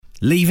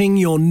Leaving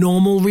your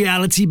normal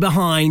reality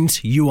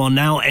behind, you are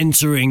now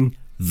entering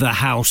the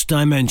house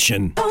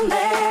dimension.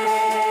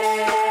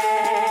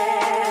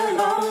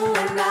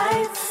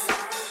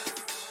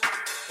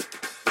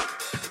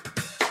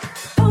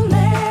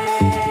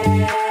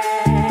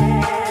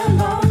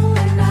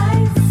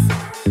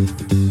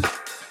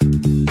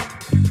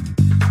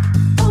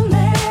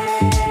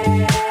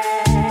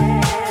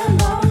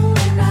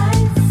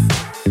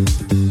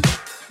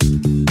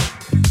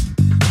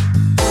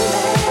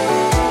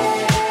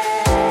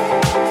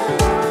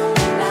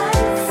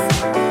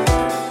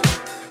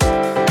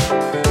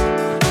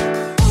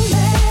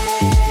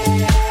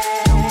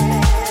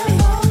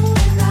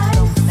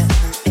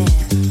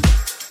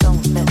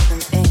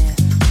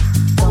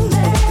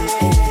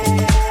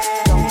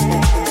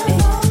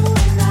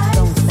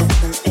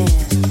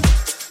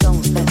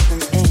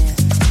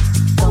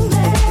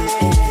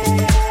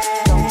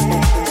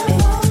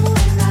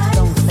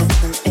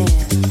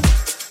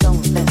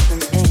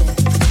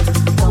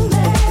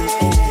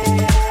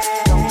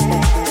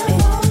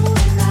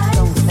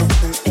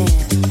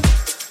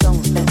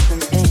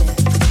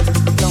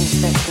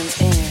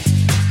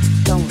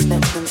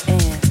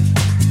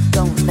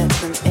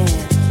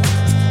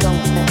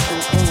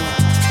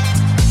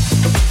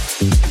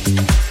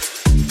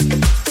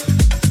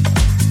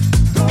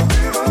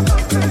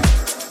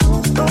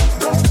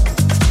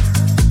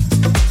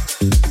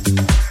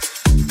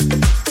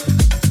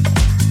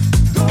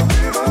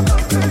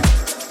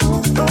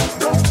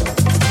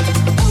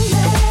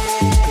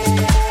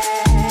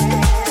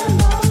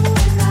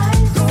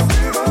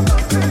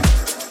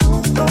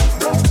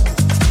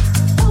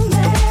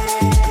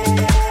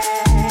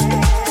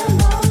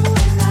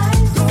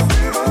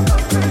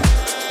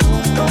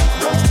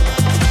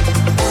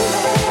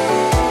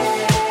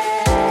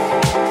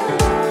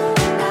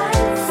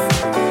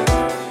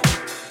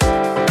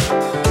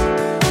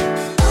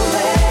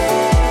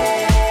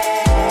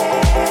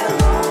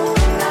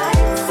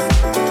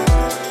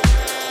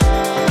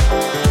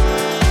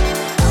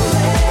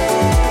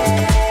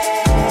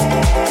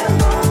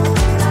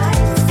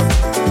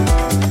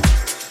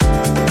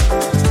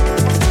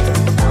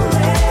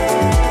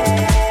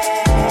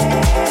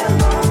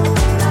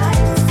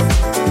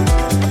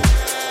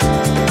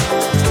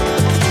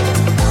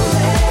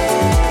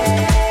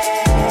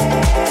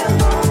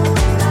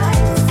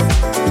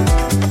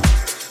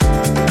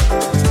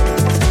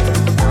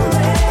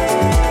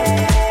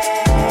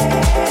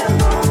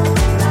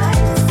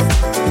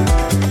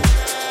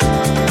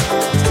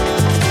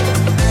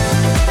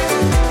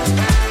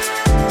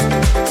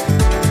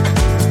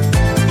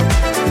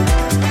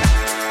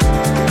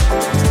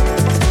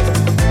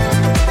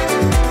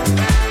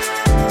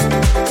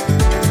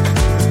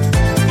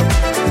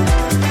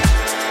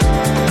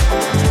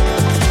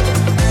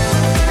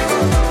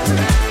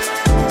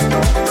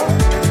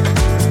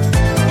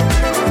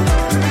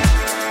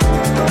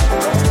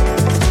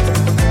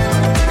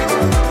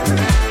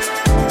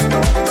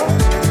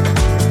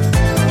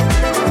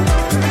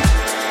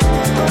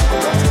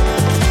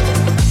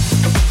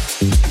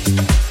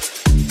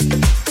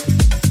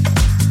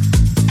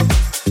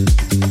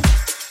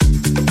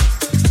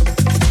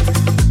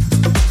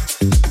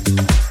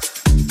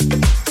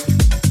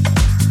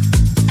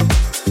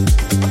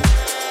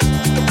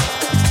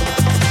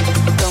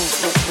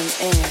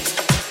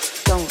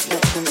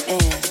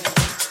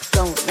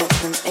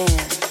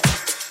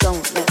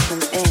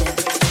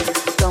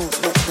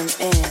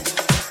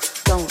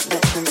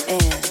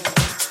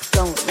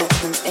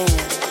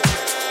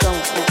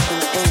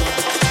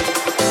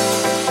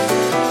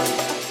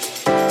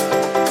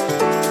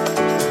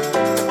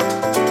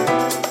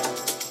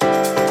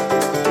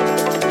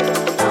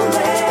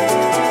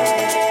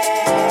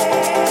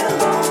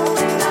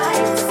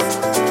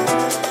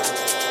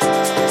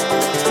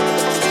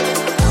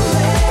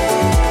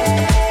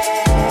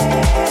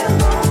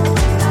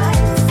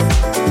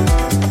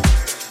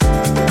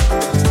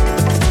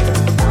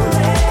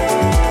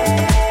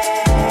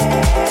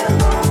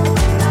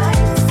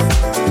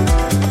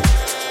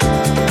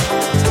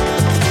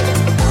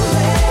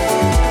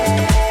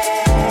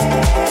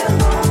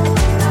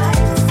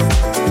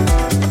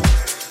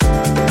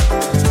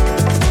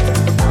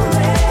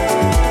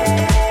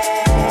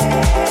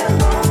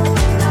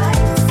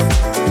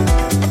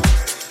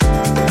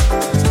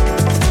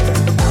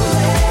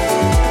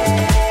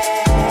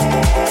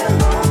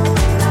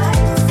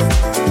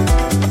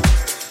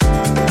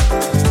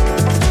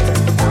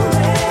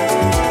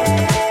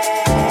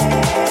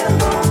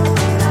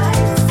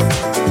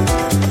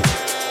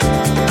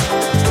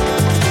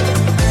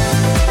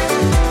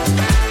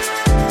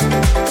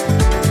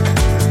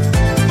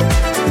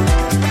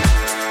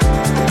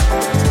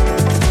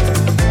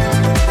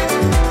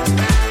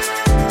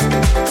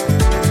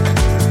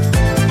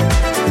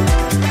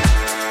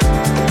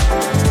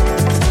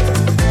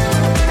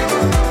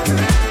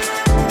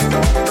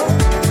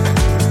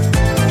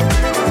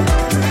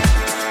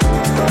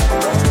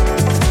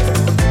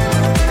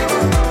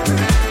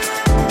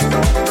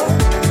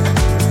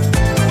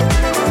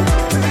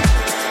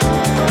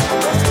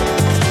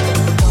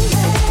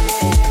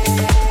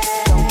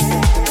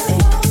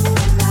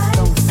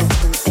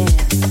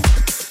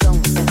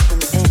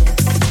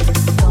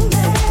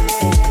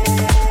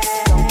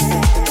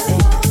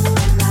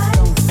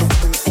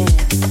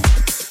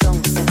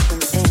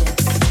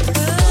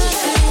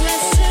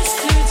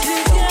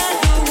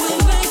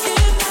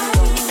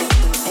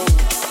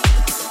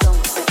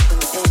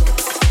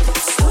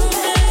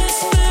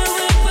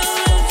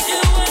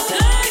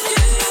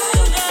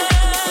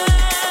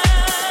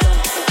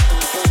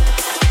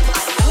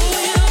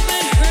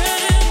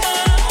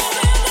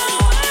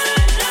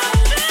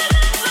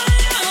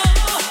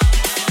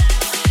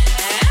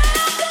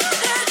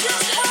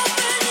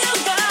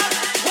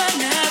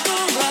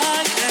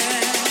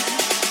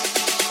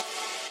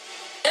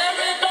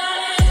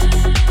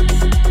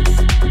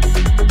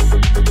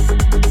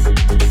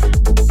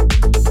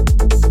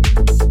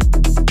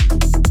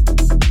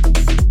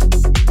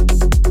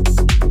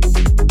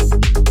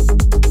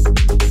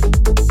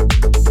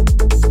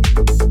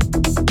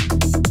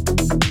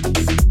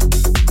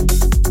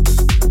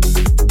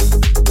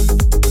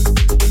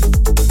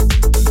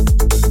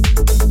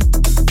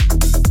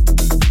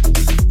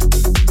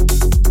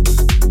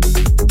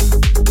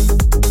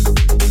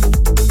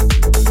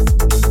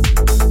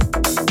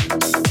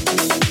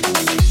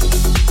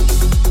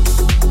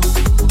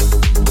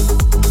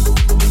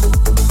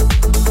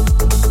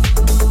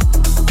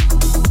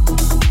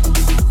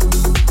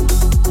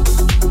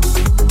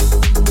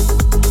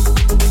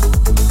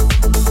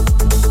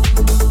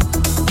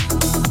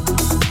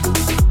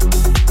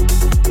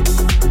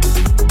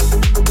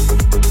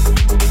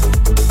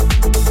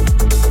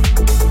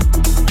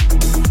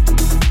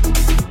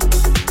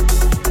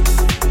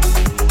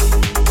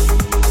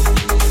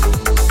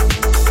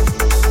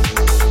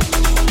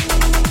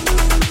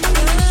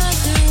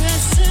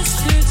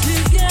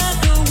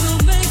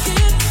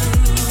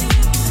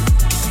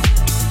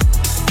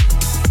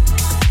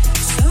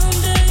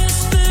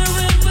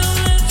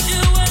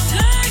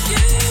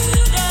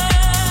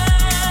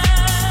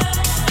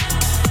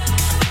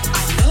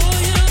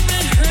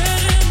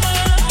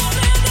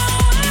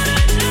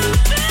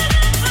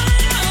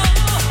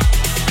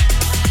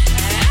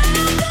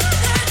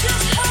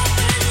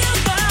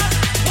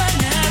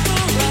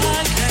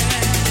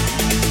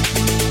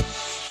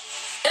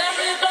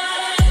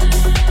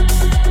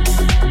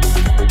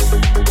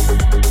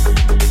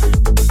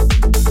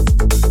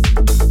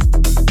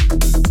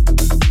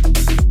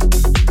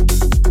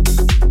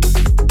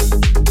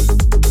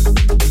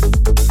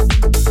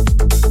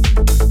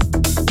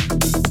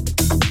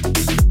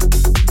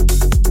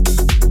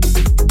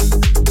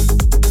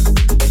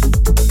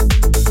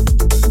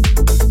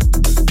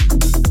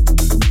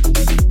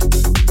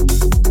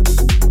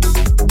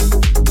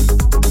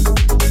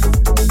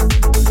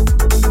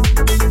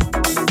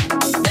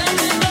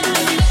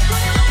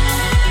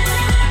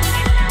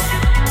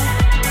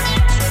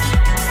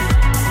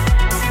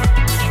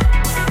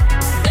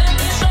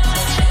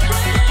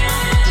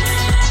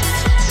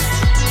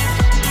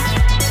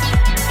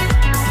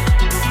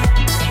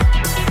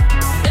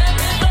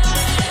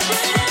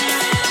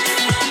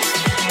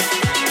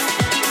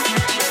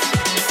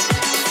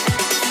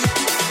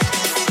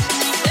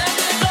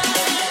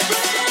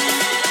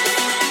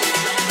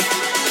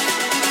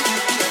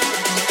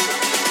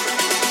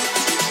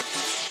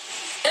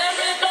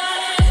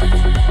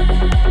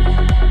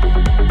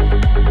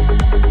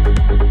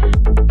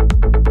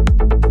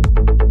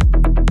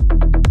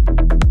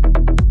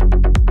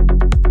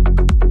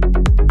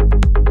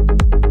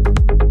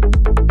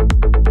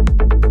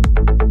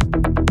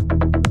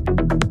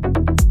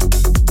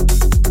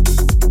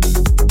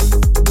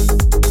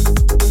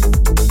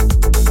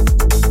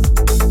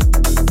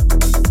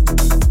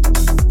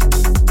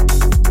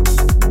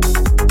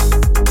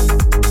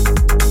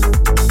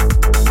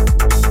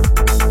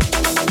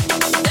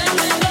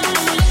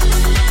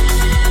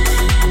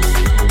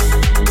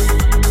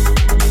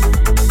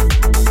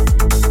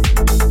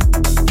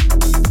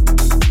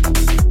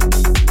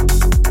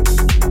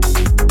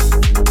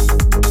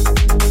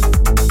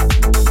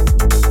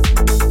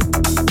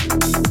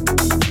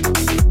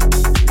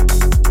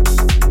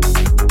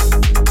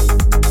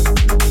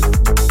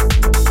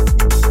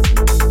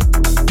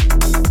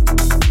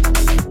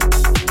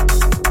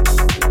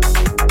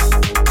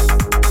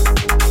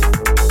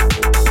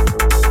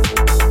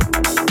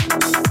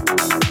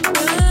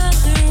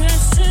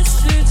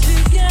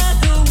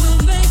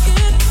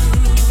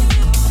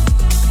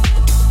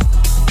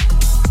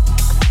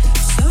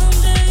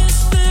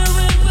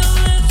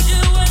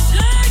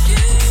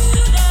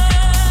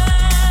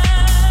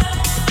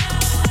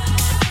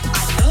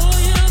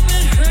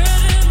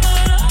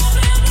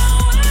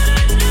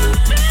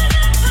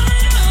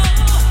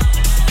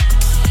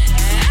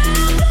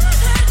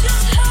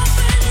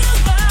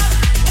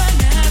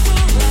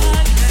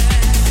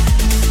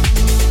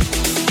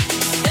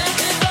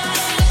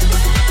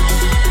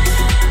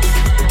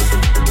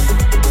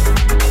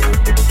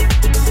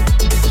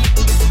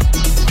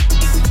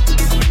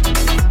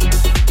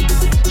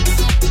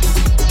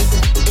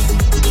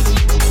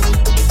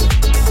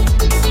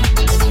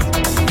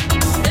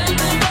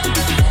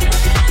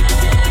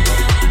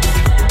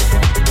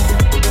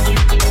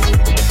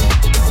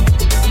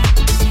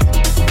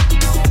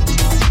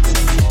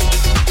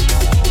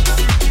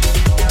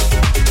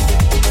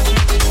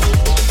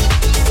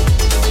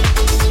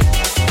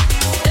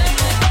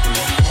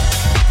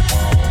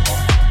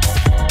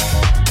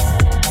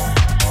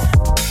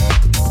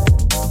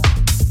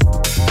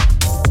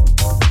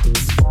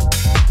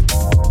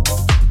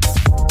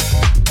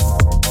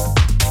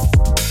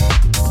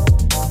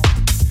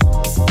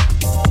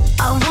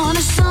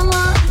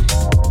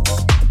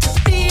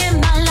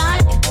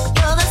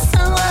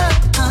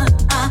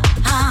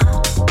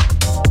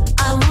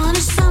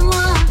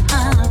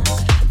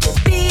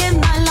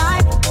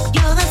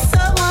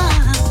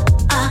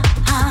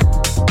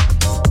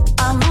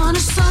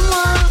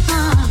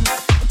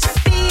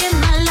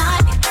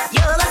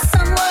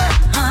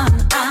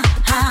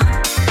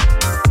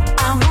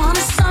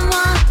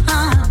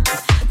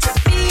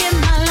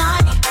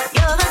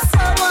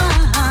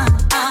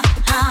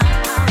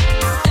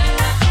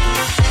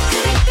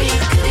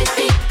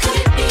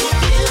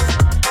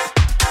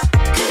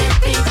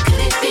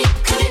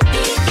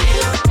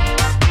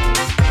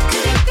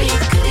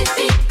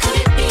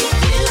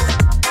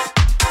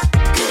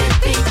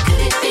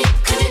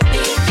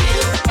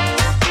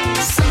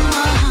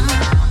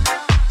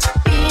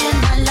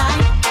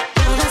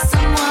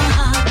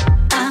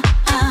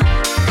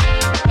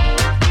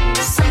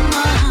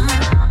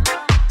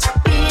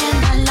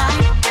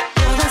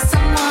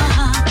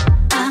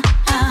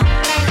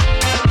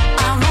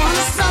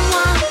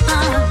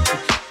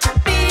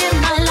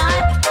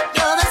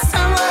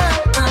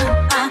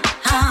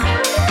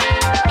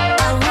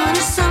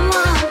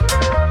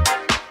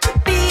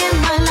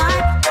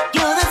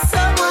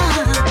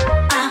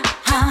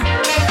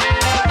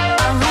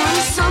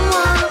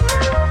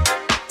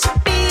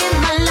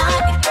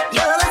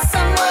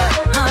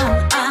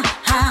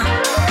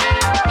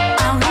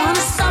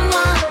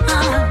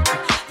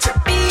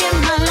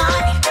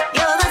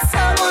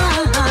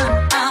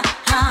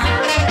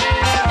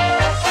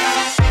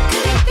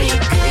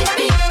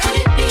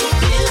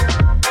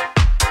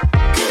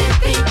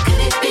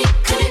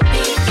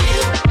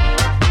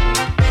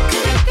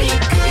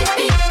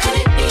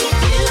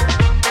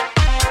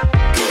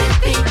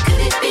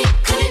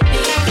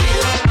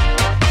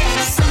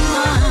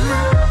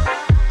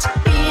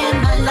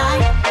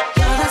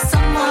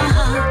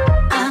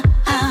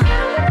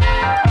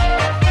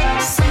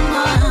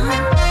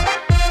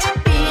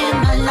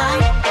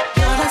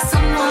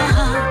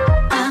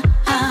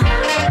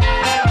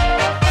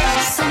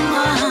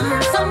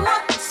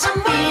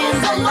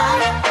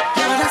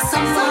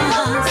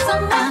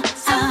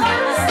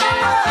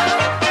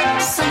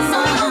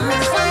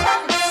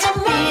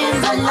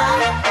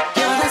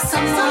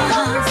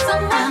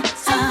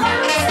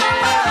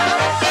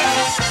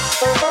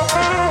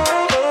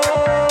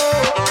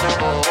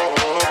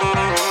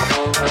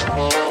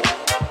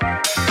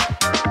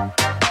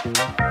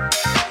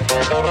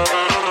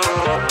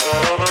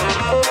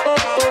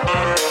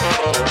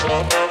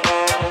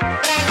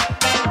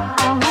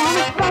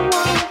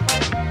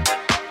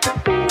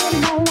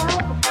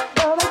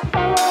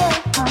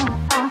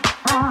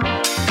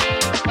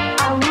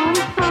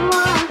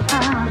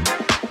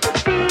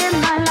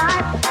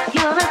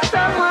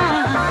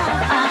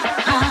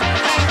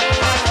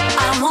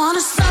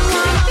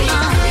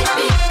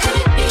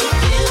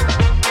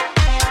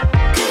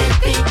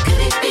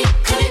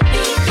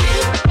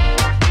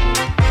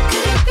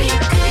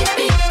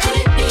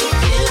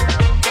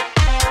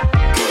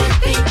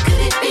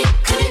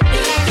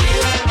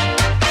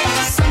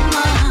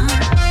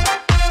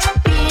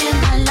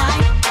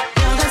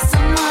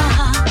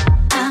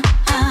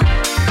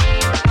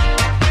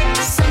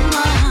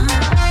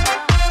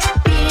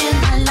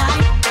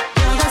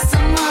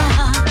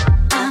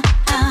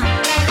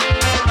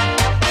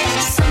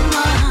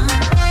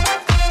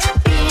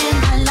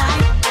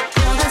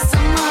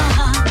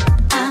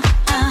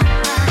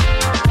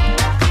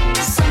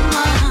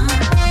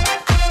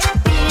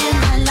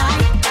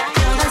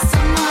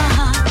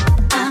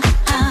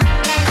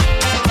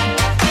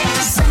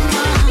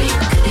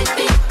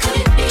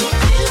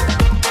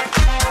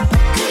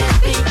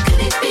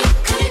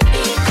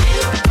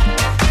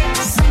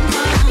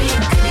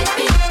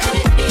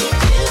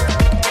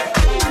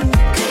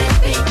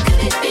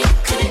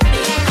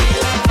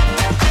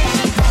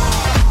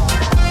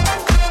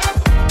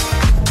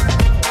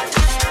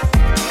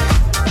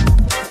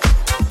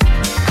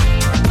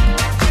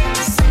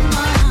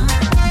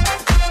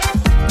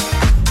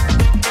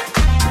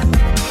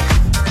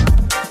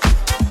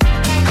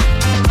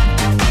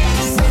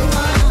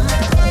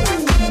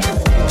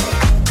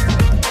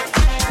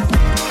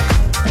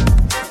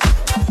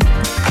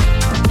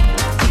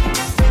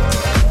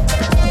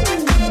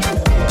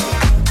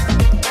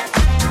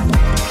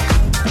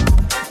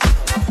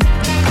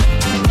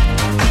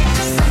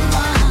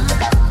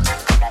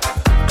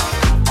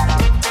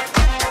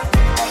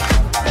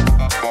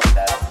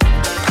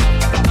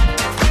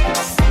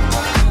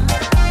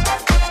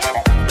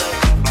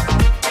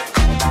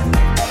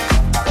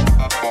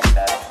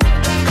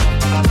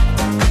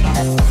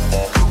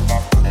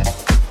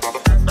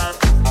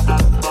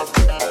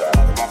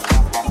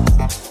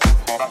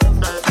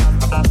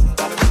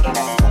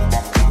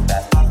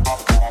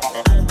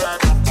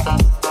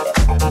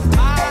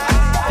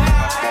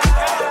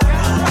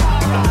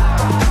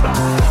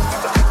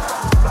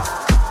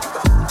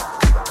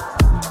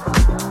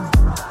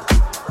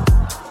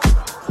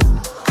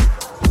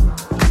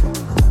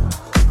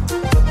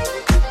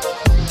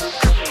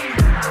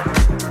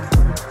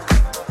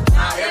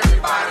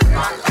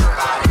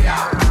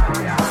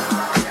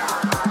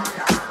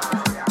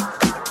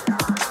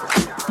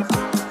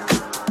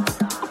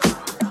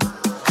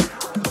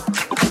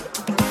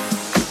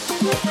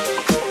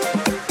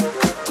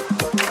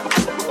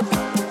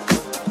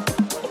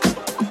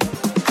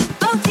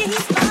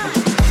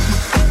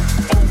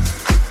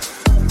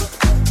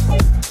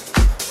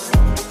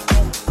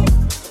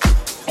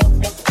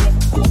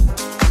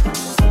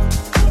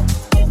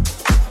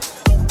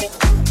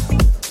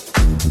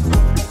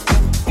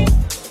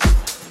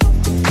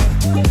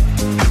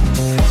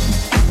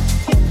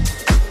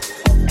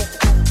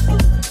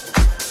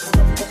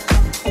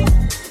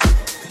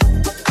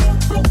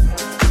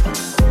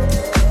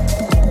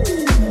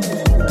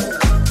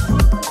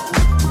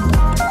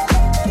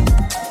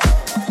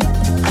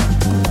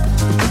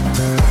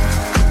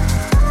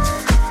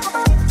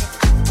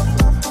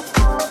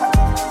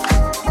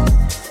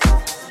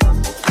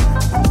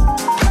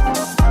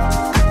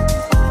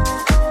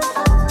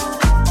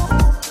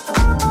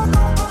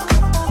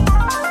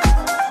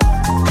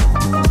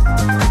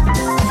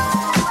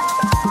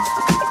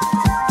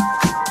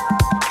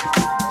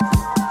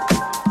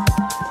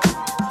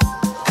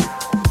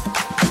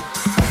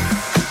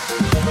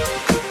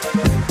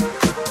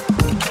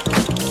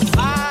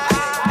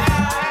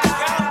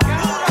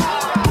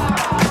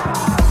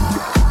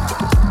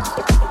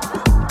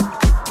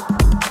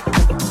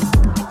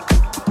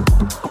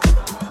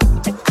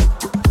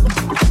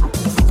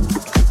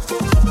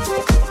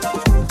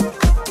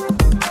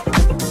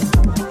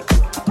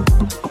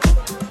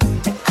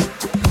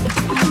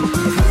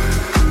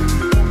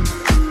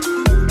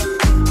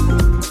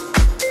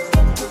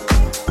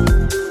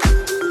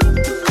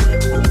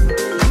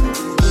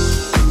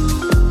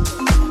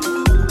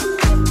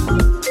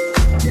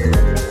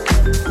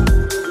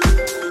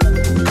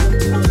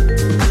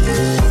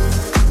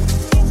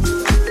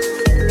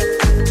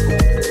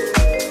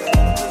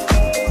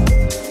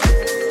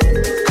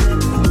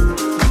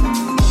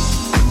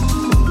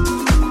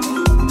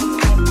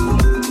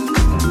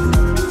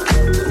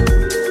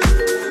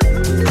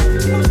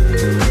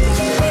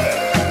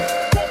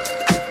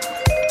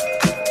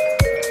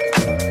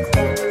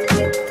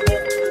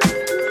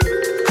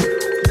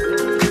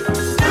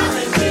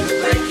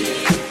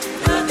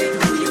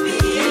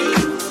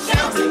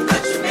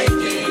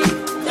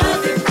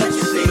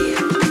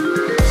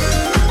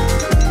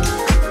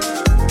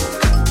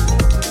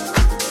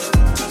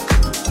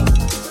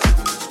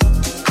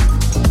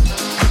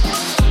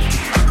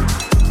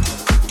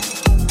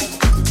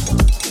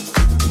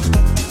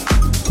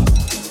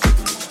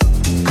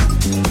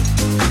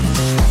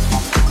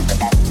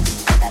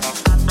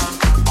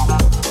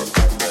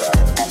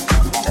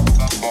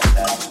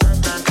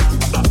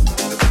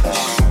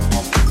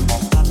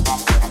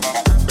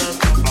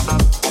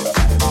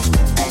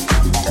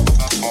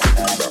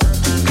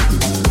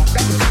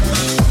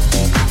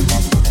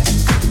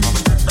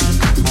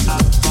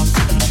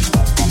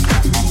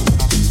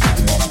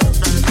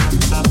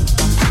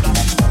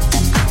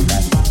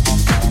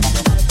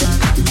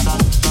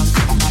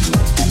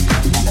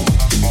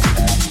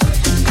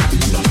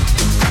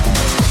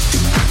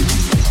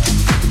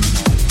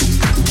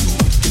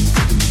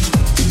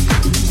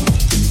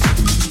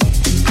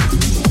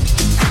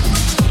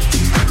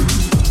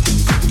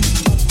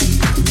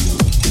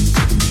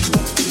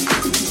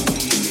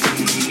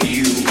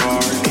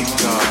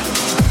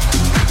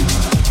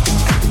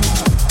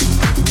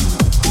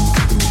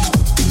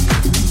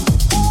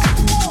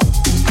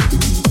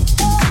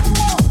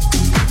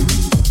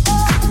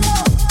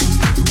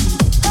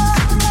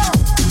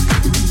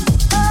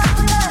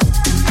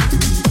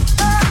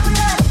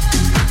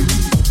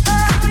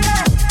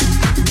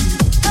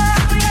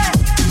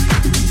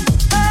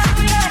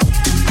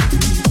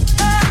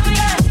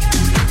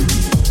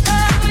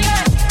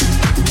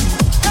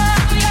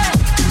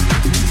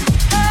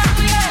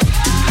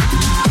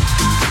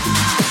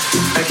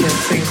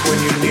 When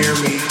you're near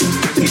me,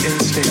 the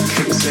instinct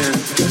kicks in.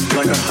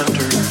 Like a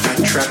hunter, I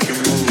track your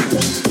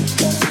moves.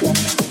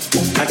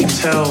 I can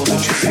tell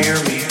that you fear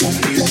me.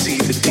 You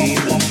see the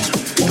demon,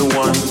 the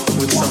one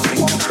with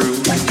something to prove.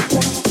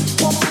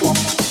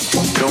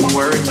 Don't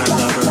worry, my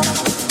lover.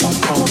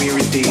 Call me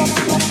redeemed.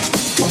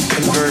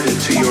 Converted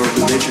to your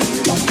religion.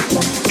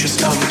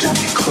 Just come to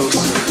me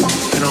closer,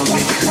 and I'll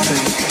make you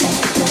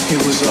think it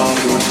was all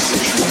your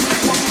decision.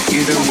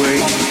 Either way,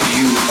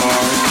 you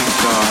are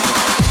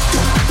God.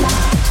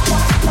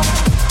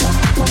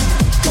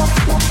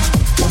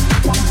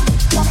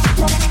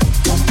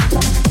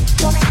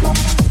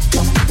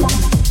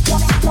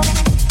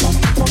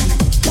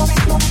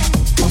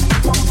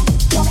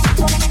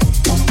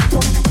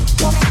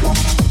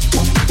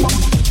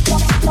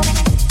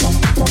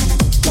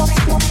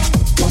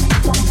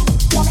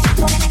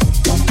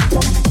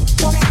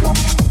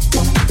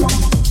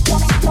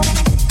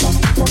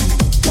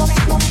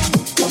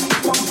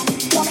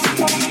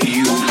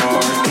 You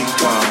are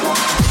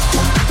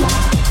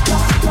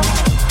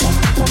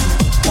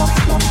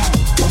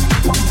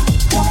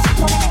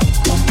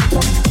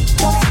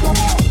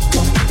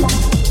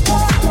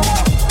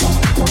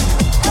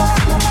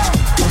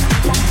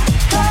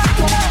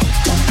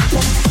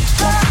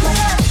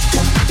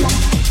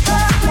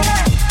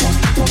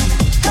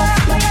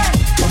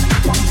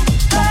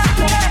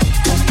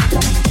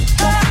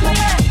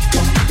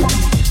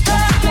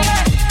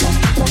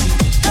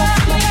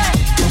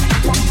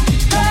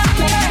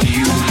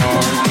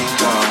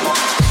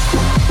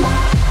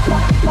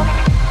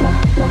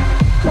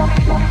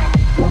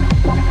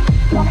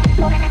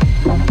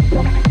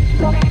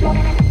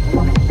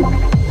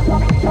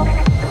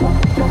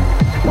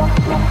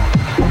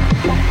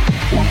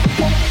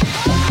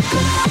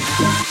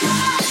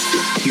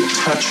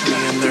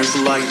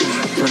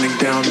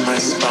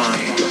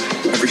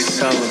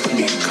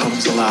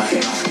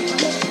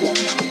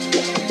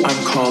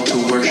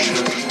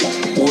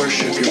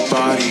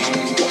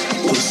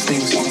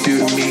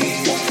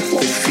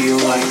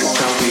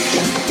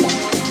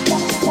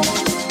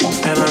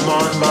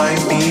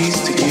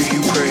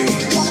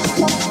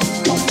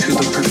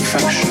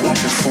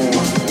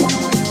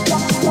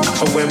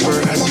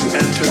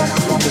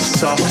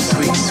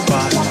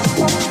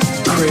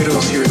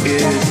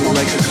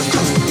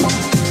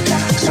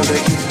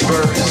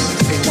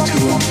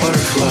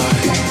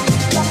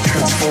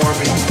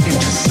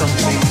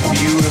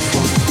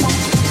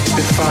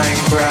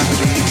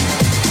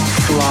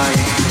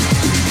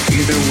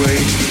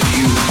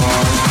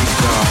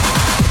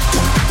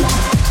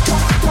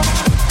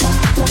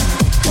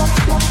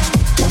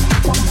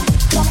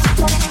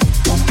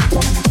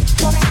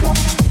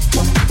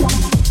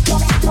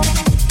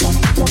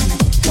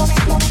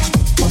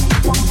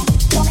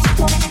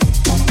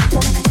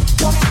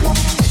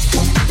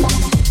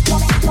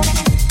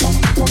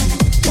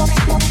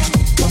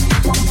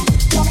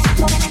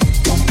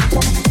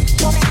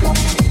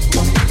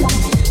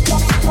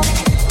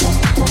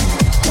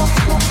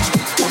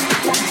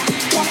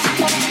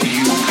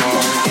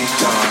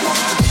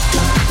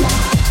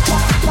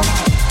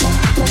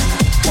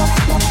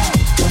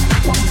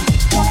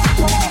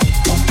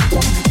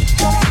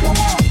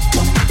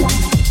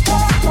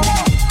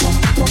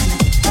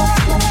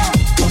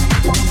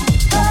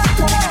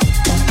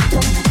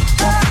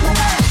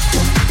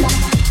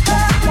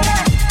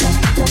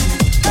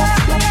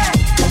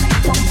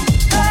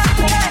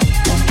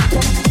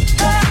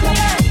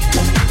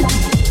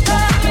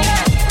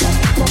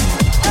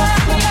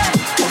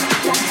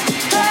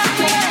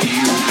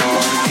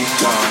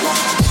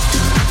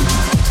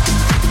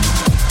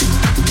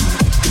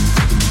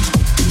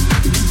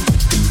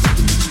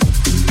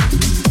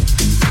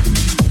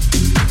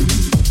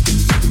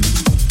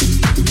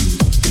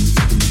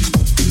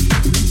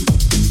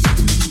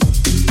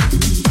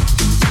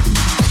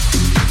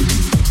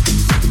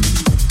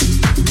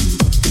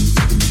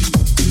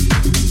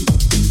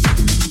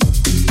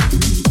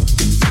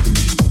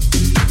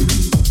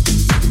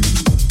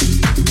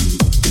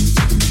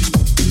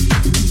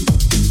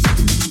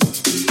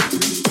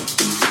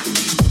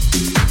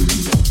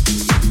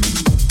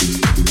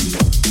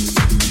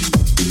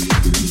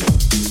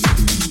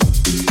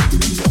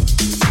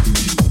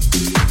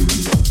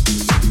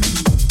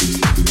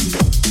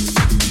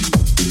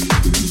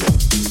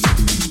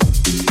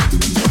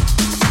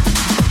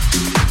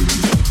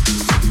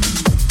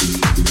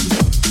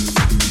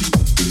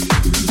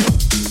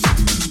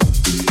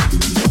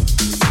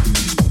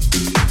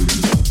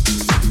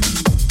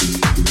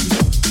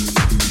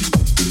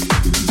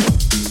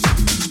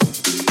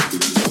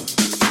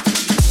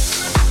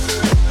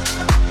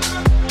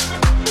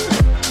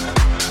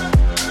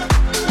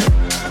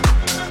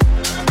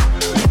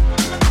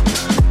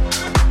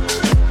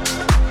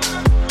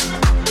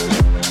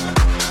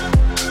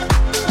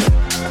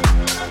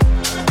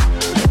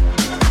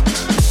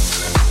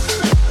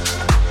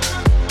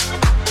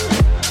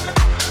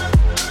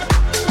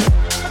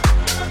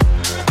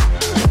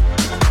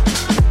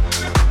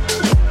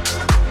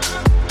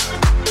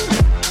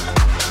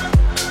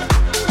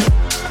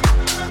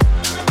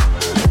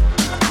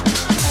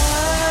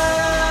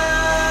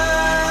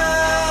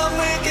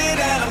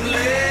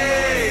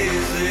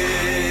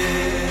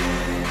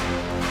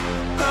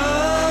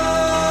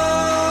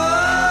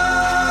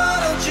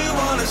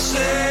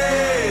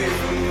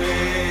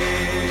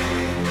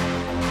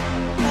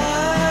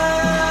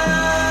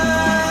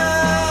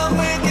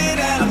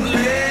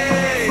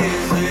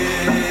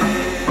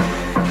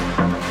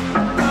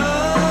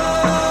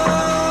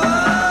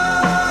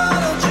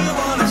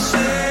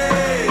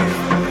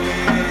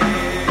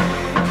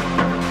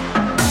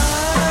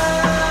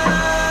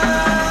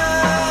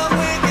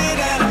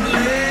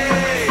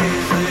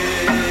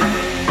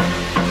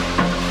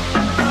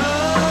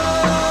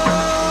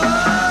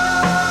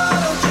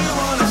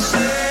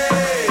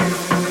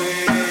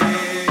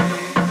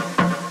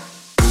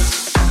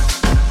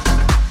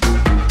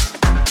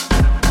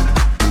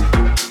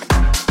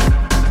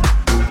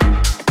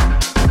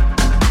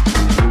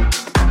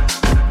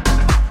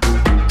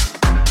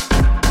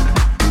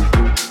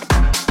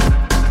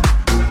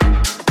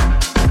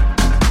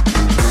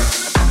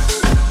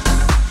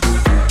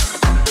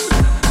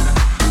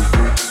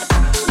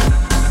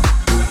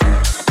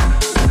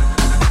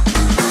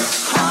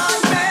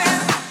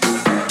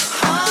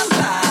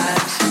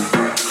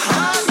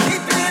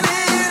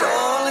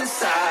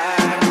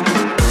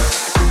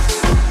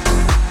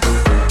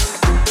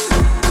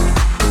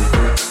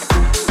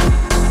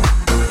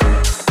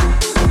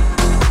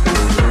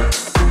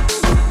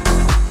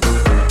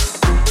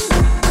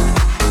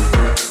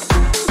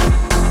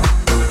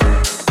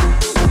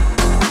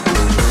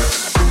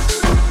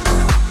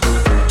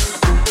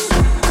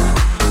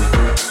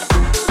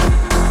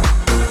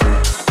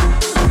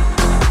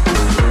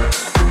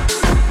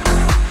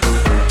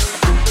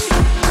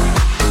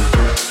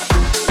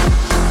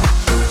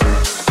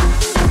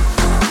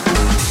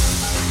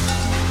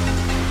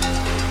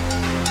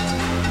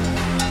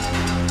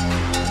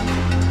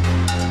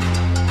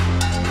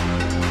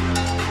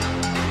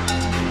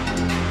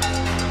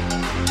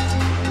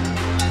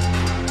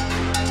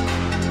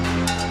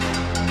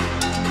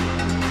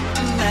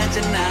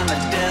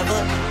devil.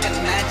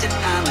 Imagine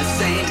I'm a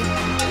saint.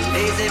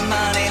 Lazy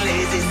money,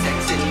 lazy,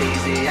 sexy,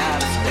 lazy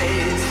out of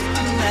space.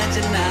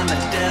 Imagine I'm a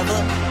devil.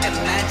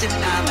 Imagine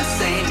I'm a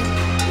saint.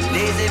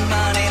 Lazy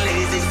money,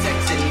 lazy,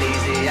 sexy,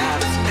 lazy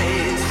out of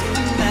space.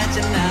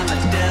 Imagine I'm a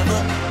devil.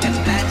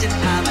 Imagine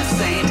I'm a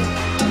saint.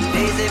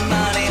 Lazy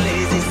money,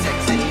 lazy,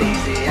 sexy,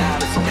 lazy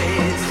out of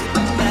space.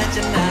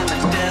 Imagine I'm a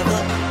devil.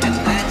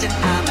 Imagine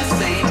I'm a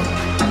saint.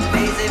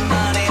 Lazy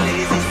money,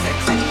 lazy,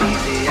 sexy,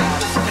 lazy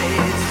out of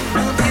space.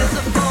 No tears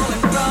are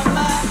falling from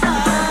my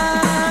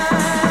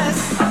eyes.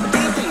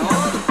 Keeping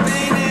all the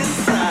pain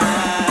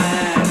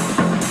inside.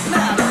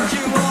 Now don't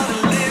you wanna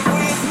live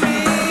with me?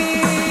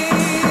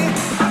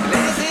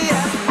 Lazy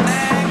as a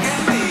man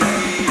can be.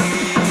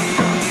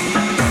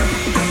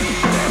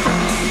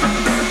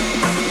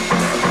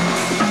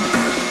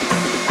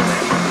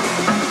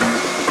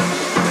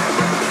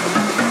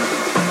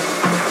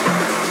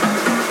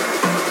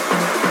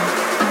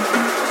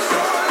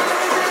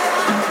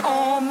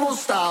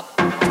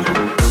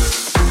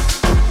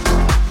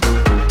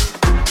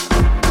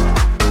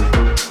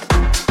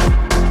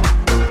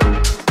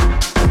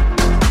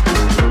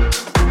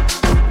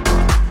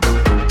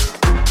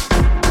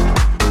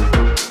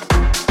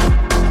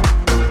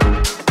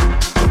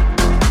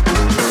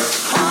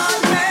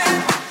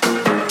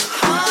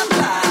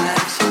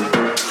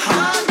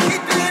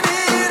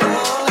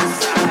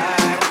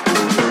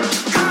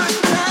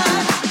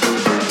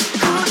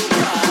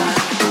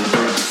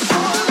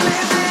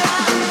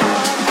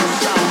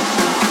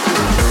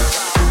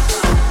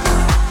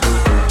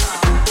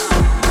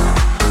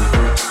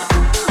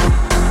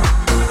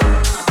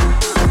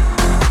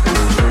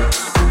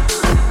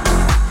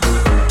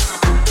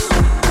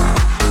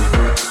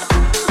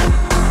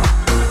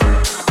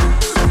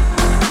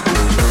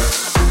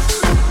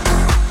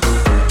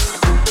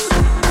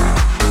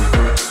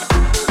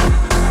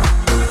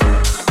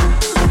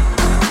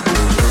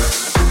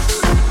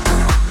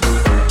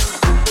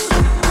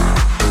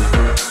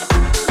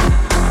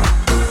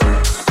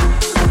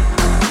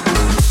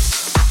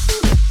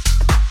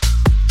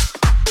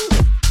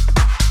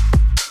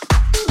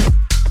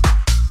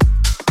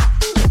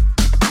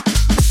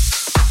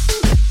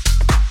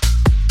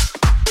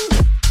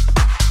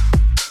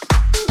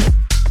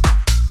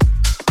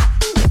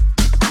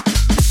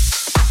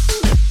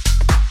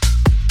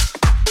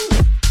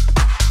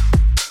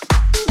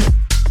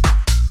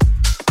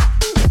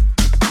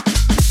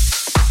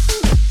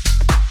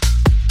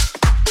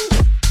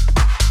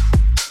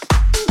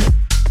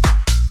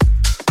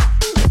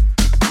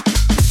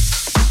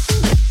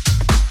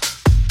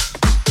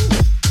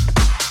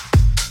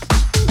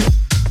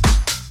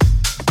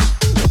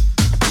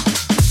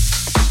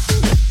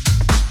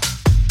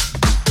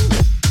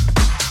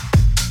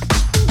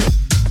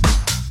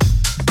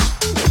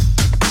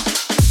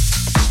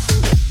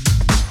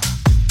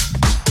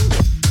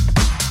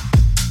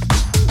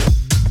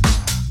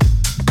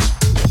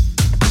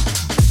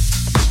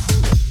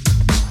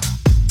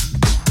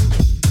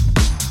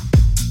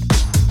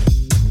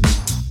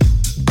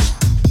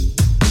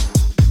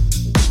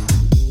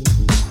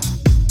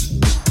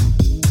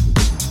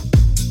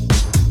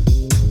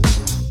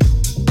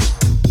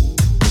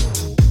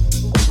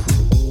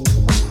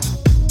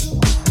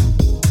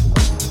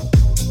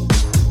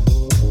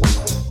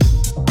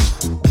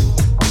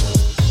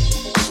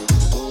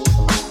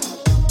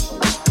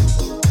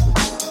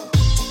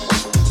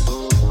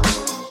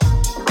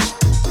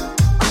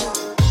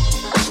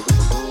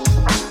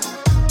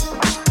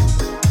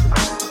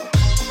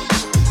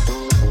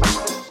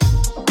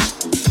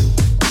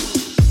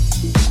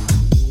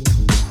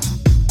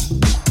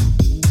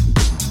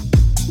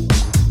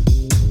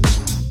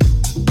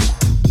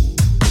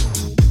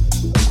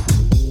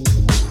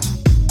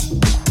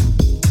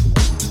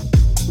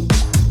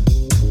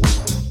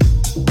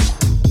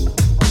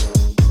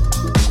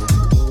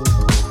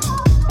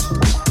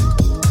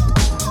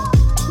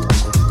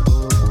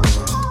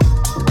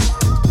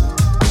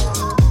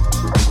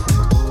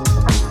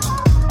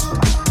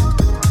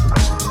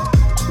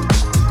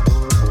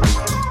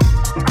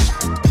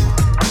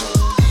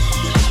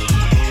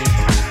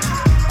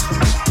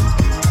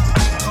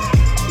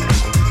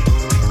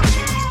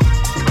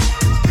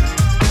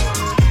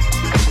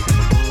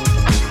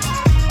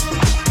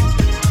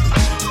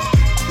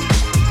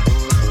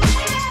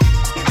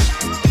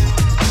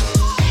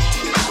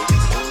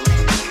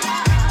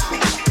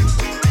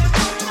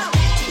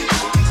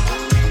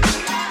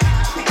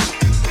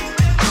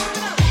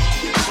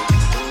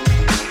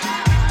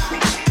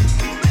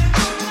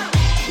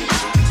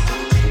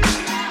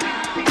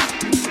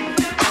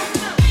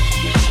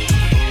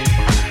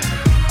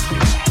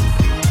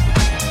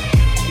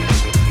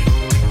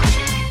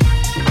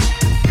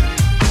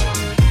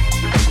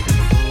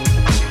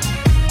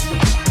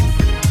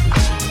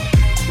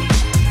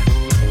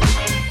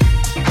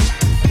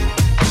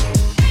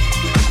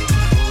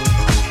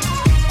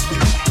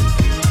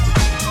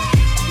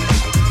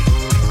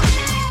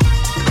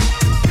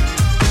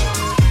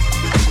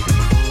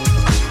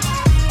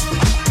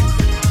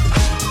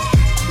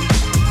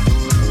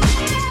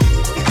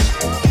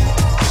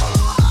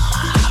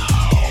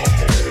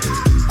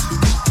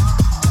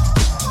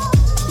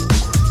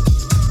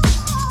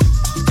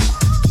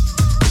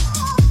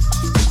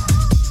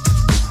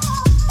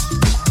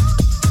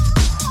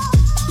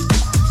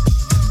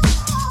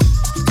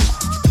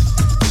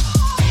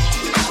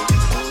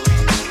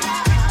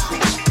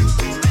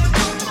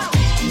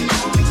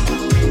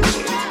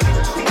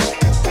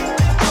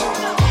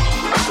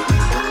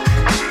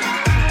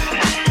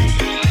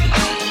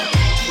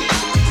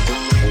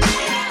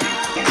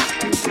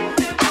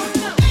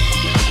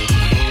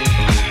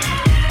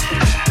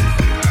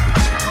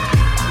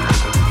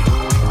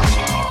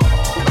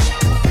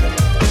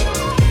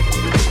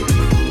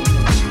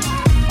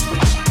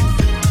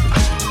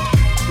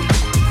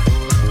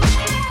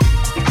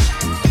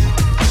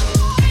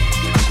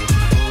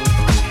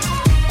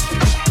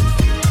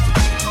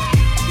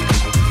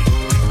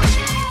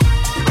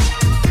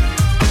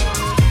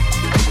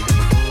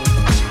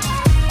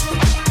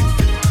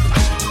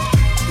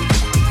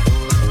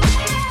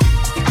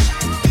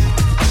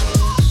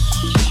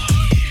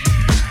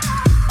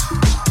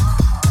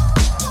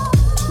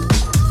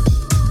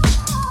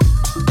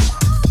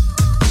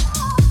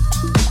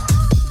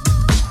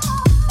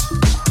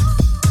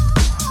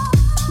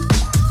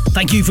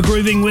 for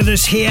grooving with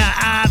us here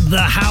at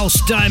the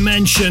House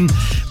Dimension,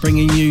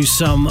 bringing you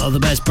some of the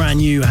best brand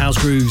new house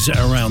grooves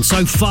around.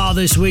 So far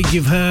this week,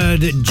 you've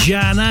heard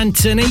Jan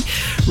Anthony,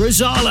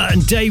 Rosala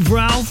and Dave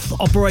Ralph,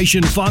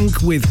 Operation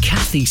Funk with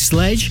Kathy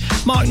Sledge,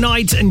 Mark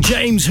Knight and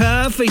James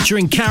Herr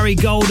featuring Carrie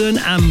Golden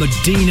and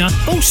Medina.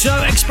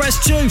 Also,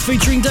 Express 2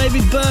 featuring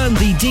David Byrne,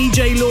 the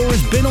DJ Law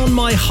has been on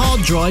my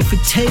hard drive for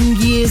 10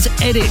 years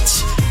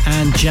edits,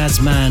 and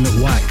Jazzman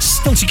Wax.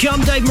 Still to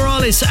come, Dave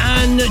Morales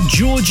and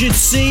Georgia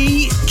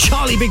C,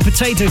 Charlie Big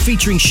Potato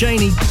featuring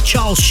Shaney,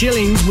 Charles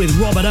Shillings with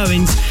Robert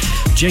Owens,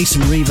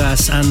 Jason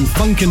Rivas and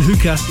Funk and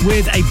Hookah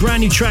with a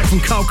brand new track from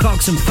Carl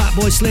Cox and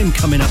Fatboy Slim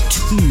coming up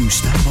too.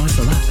 Stand by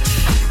for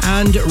that.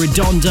 And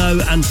Redondo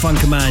and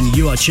Funkerman,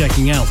 you are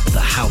checking out the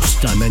House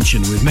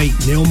Dimension with me,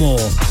 Neil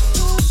Moore.